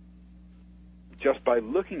just by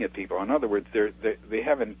looking at people. In other words, they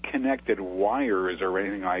haven't connected wires or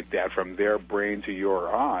anything like that from their brain to your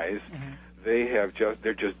eyes. Mm-hmm.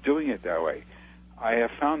 They're just doing it that way. I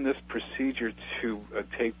have found this procedure to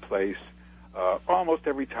take place almost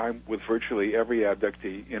every time with virtually every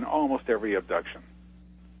abductee in almost every abduction.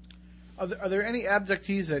 Are there any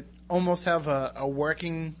abductees that almost have a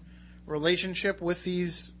working relationship with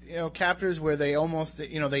these captors, where they almost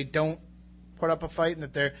they don't put up a fight, and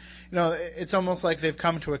that they're it's almost like they've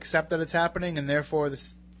come to accept that it's happening, and therefore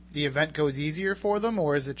the event goes easier for them?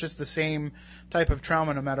 Or is it just the same type of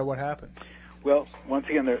trauma no matter what happens? Well, once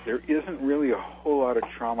again, there isn't really a whole lot of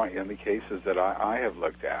trauma in the cases that I have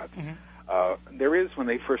looked at. Mm-hmm. There is when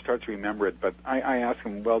they first start to remember it, but I ask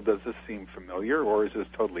them, well, does this seem familiar, or is this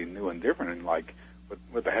totally new and different, and like,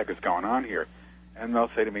 what the heck is going on here? And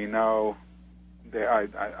they'll say to me, no,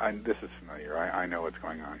 this is familiar. I know what's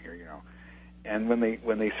going on here, And when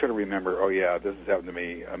they sort of remember, oh yeah, this has happened to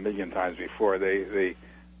me a million times before, they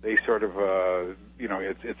sort of,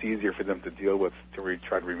 it's easier for them to deal with, to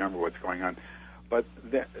try to remember what's going on. But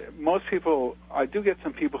most people, I do get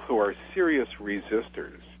some people who are serious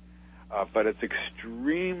resistors. But it's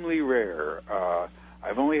extremely rare.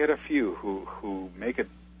 I've only had a few who make it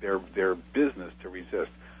their business to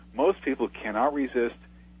resist. Most people cannot resist,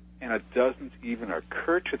 and it doesn't even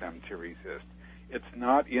occur to them to resist. It's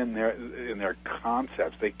not in their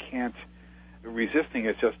concepts. They can't. Resisting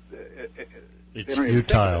is just. It's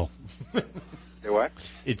futile. Say what?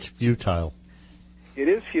 It's futile. It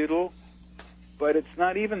is futile, but it's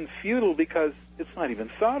not even futile because it's not even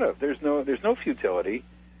thought of. There's no futility.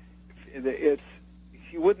 It's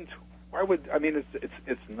you wouldn't. Why would I mean?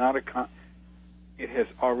 It's not a. It has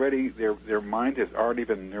already their mind has already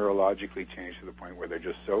been neurologically changed to the point where they're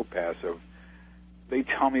just so passive. They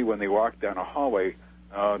tell me when they walk down a hallway,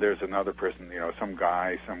 oh, there's another person, some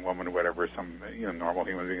guy, some woman, whatever, some normal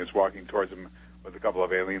human being is walking towards them with a couple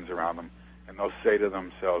of aliens around them, and they'll say to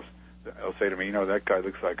themselves, they'll say to me, that guy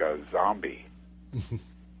looks like a zombie,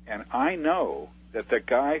 and I know that the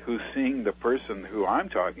guy who's seeing the person who I'm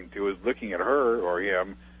talking to is looking at her or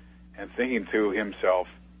him and thinking to himself,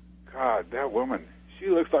 God, that woman, she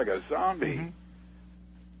looks like a zombie. Mm-hmm.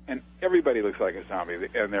 And everybody looks like a zombie.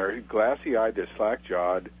 And they're glassy-eyed, they're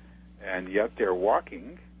slack-jawed, and yet they're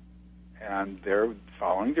walking and they're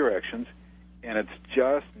following directions, and it's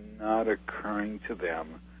just not occurring to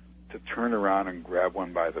them to turn around and grab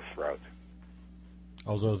one by the throat.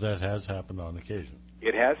 Although that has happened on occasion.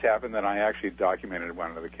 It has happened, and I actually documented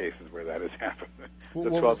one of the cases where that has happened. The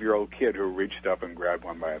What 12-year-old kid who reached up and grabbed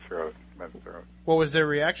one by the throat. What was their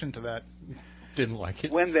reaction to that? Didn't like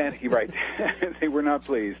it. When that, right, they were not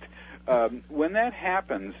pleased. When that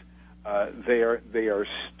happens, they are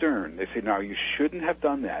stern. They say, "No, you shouldn't have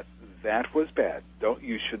done that. That was bad.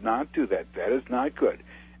 You should not do that. That is not good."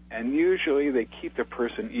 And usually they keep the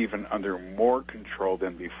person even under more control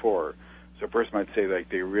than before. So a person might say, like,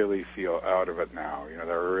 they really feel out of it now.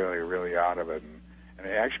 They're really, really out of it. And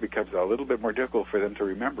it actually becomes a little bit more difficult for them to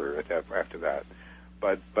remember after that.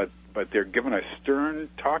 But they're given a stern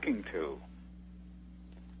talking to.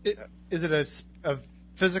 Is it a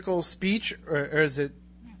physical speech, or is it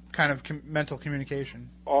kind of mental communication?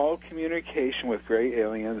 All communication with gray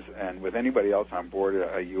aliens and with anybody else on board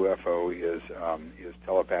a UFO is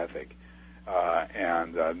telepathic,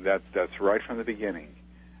 and that's right from the beginning.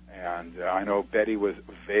 And I know Betty Hill was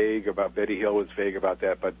vague about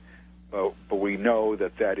that, but we know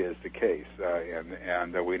that is the case,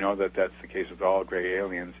 and we know that that's the case with all gray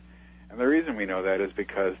aliens. And the reason we know that is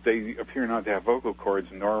because they appear not to have vocal cords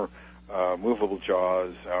nor movable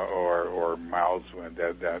jaws or mouths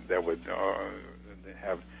that would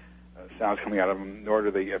have sounds coming out of them, nor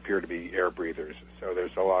do they appear to be air breathers. So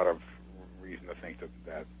there's a lot of reason to think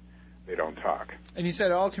that they don't talk. And you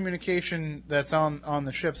said all communication that's on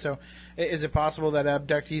the ship. So is it possible that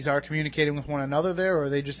abductees are communicating with one another there, or are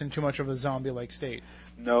they just in too much of a zombie-like state?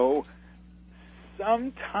 No.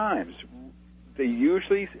 Sometimes they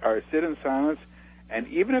usually sit in silence, and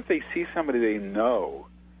even if they see somebody they know,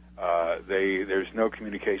 there's no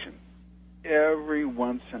communication. Every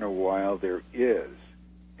once in a while there is,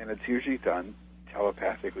 and it's usually done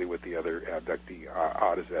telepathically with the other abductee,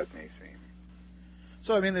 odd as that may seem.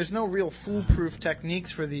 So, I mean, there's no real foolproof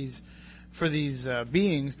techniques for these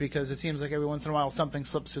beings, because it seems like every once in a while something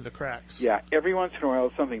slips through the cracks. Yeah, every once in a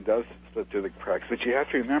while something does slip through the cracks, but you have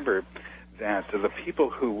to remember that the people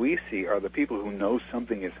who we see are the people who know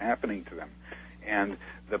something is happening to them. And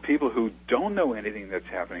the people who don't know anything that's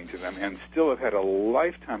happening to them and still have had a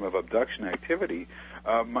lifetime of abduction activity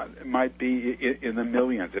might be in the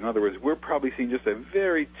millions. In other words, we're probably seeing just a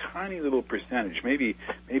very tiny little percentage, maybe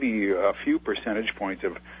a few percentage points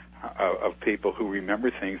of people who remember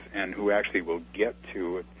things and who actually will get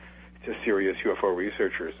to serious UFO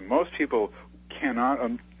researchers. Most people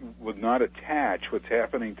would not attach what's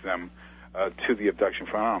happening to them to the abduction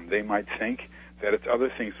phenomenon. They might think that it's other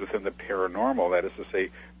things within the paranormal, that is to say,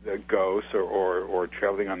 the ghosts or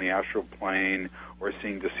traveling on the astral plane, or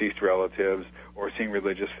seeing deceased relatives, or seeing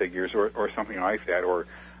religious figures, or something like that. Or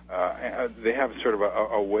they have sort of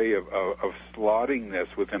a way of slotting this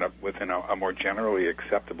within a more generally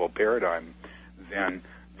acceptable paradigm than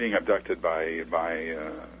being abducted by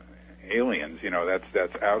aliens.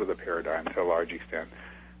 That's out of the paradigm to a large extent.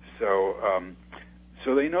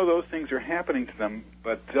 So they know those things are happening to them,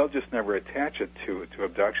 but they'll just never attach it to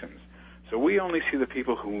abductions. So we only see the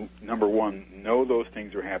people who, number one, know those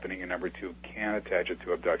things are happening, and number two, can attach it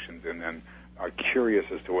to abductions, and then are curious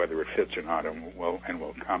as to whether it fits or not, and will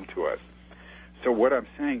come to us. So what I'm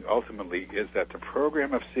saying ultimately is that the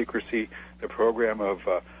program of secrecy, the program of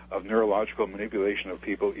neurological manipulation of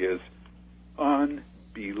people, is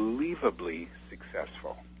unbelievably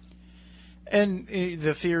successful. And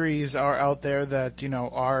the theories are out there that,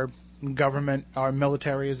 our government, our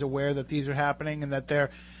military is aware that these are happening, and that they're,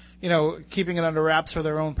 keeping it under wraps for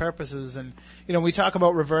their own purposes. And, we talk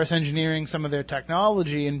about reverse engineering some of their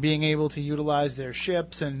technology and being able to utilize their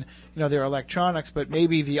ships and, their electronics, but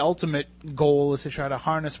maybe the ultimate goal is to try to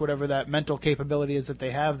harness whatever that mental capability is that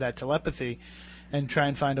they have, that telepathy, and try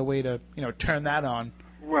and find a way to, turn that on.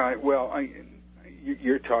 Right. Well,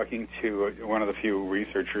 you're talking to one of the few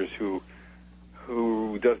researchers who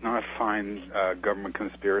does not find government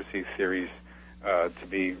conspiracy theories to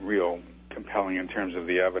be real compelling in terms of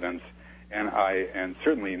the evidence, and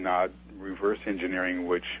certainly not reverse engineering,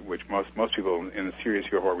 which most people in the serious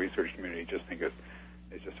UFO research community just think is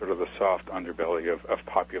just sort of the soft underbelly of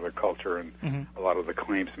popular culture, and a lot of the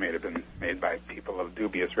claims have been made by people of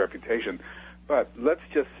dubious reputation. But let's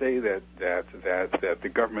just say that the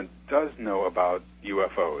government does know about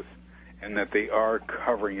UFOs, and that they are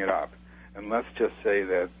covering it up. And let's just say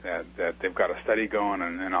that they've got a study going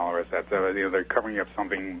and all the rest of that. They're covering up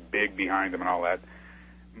something big behind them and all that.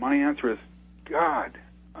 My answer is, God,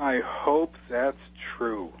 I hope that's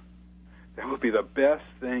true. That would be the best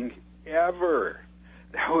thing ever.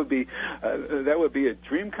 That would be a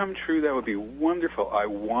dream come true. That would be wonderful. I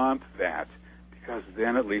want that, because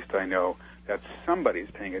then at least I know that somebody's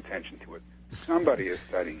paying attention to it. Somebody is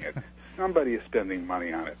studying it. Somebody is spending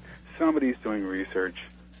money on it. Somebody's doing research.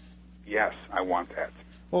 Yes, I want that.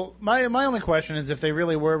 Well, my only question is if they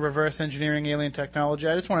really were reverse engineering alien technology,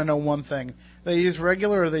 I just want to know one thing. They use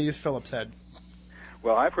regular or they use Phillips head?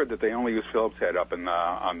 Well, I've heard that they only use Phillips head up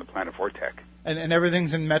on the planet Vortec. And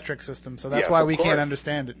everything's in metric system, so that's Yes, why of we course. can't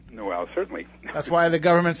understand it. No, well, certainly. That's why the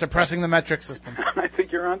government's suppressing the metric system. I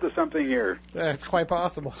think you're onto something here. It's quite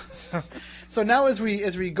possible. So now as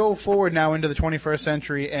we go forward now into the 21st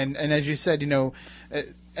century, and as you said,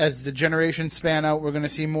 as the generations span out, we're going to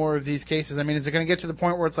see more of these cases. I mean, is it going to get to the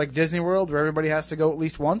point where it's like Disney World, where everybody has to go at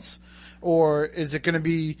least once? Or is it going to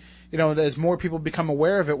be, as more people become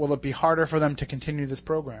aware of it, will it be harder for them to continue this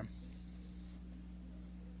program?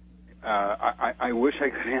 I wish I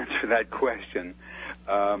could answer that question.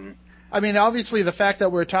 I mean, obviously, the fact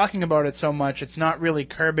that we're talking about it so much, it's not really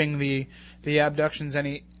curbing the abductions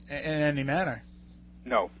in any manner.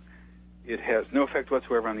 No, it has no effect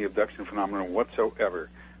whatsoever on the abduction phenomenon whatsoever.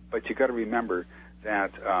 But you got to remember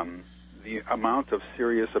that the amount of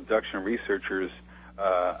serious abduction researchers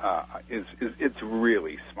it's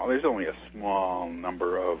really small. There's only a small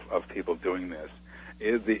number of people doing this.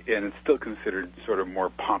 And it's still considered sort of more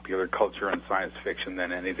popular culture and science fiction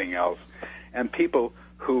than anything else. And people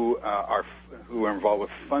who are involved with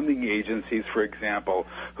funding agencies, for example,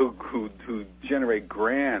 who generate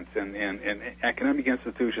grants and academic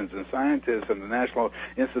institutions and scientists and the National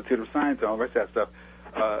Institute of Science and all the rest of that stuff,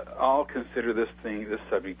 all consider this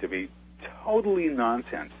subject to be totally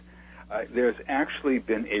nonsense. There's actually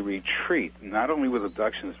been a retreat, not only with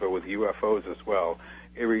abductions but with UFOs as well,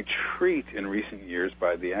 a retreat in recent years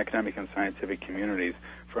by the academic and scientific communities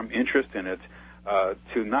from interest in it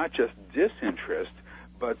to not just disinterest,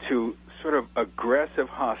 but to sort of aggressive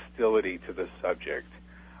hostility to the subject.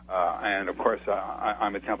 And of course,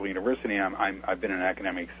 I'm at Temple University. I've been in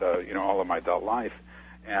academics, all of my adult life,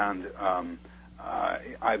 and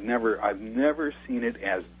I've never seen it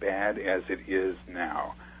as bad as it is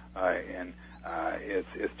now.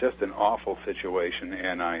 It's just an awful situation,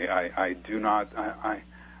 and I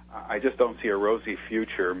just don't see a rosy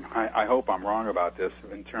future. I hope I'm wrong about this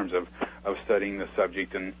in terms of studying the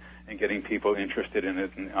subject and getting people interested in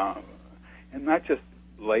it, and not just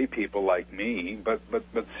lay people like me, but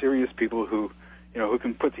serious people who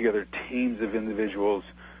can put together teams of individuals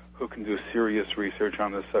who can do serious research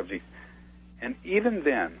on the subject. And even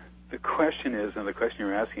then, the question is, and the question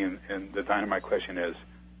you're asking, and the dynamite question is,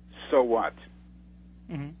 so what?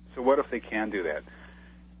 Mm-hmm. So what if they can do that?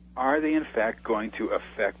 Are they in fact going to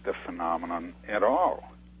affect the phenomenon at all,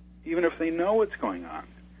 even if they know what's going on,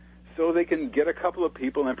 so they can get a couple of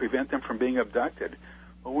people and prevent them from being abducted?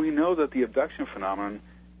 Well, we know that the abduction phenomenon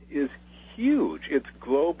is huge. It's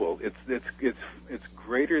global. It's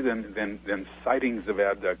greater than sightings of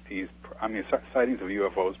abductees. I mean, sightings of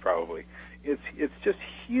UFOs probably. It's just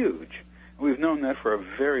huge. We've known that for a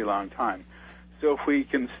very long time. So if we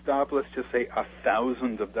can stop, let's just say,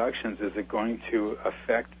 1,000 abductions, is it going to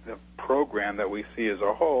affect the program that we see as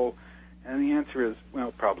a whole? And the answer is,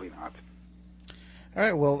 well, probably not. All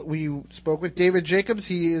right, well, we spoke with David Jacobs.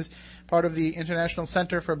 He is part of the International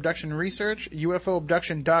Center for Abduction Research.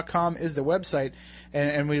 UFOabduction.com is the website,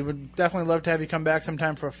 and we would definitely love to have you come back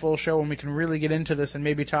sometime for a full show when we can really get into this and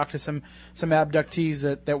maybe talk to some abductees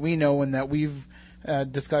that we know and that we've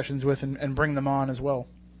discussions with and bring them on as well.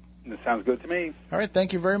 That sounds good to me. All right,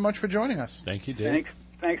 thank you very much for joining us. Thank you, Dave.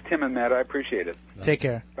 Thanks, Tim and Matt. I appreciate it. Take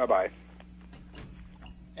care. Bye-bye.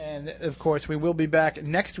 And, of course, we will be back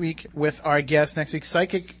next week with our guest, next week,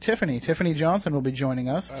 Psychic Tiffany. Tiffany Johnson will be joining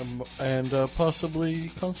us. And possibly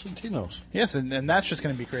Konstantinos. Yes, and that's just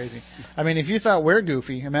going to be crazy. I mean, if you thought we're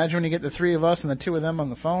goofy, imagine when you get the three of us and the two of them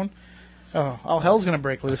on the phone. Oh, all hell's going to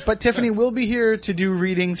break loose. But Tiffany will be here to do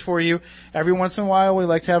readings for you. Every once in a while, we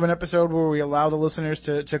like to have an episode where we allow the listeners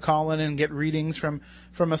to call in and get readings from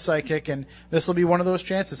a psychic, and this will be one of those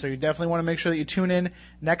chances. So you definitely want to make sure that you tune in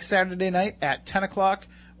next Saturday night at 10 o'clock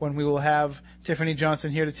when we will have Tiffany Johnson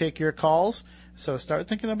here to take your calls. So start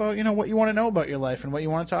thinking about, what you want to know about your life and what you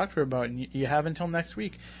want to talk to her about, and you have until next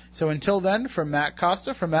week. So until then, from Matt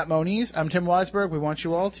Costa, from Matt Moniz, I'm Tim Weisberg. We want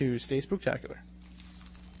you all to stay spooktacular.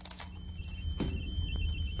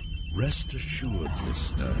 Rest assured,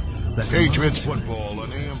 listener, that Patriots football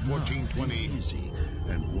on AM 1420 easy,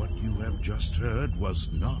 and what you have just heard was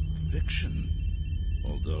not fiction.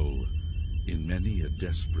 Although, in many a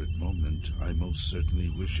desperate moment, I most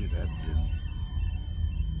certainly wish it had been.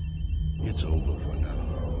 It's over for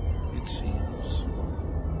now, it seems.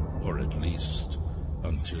 Or at least,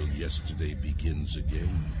 until yesterday begins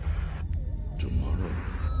again. Tomorrow,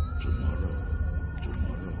 tomorrow,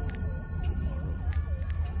 tomorrow, tomorrow.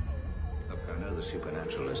 Look, I know the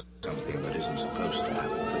supernatural is something that isn't supposed to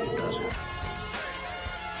happen, but it does happen.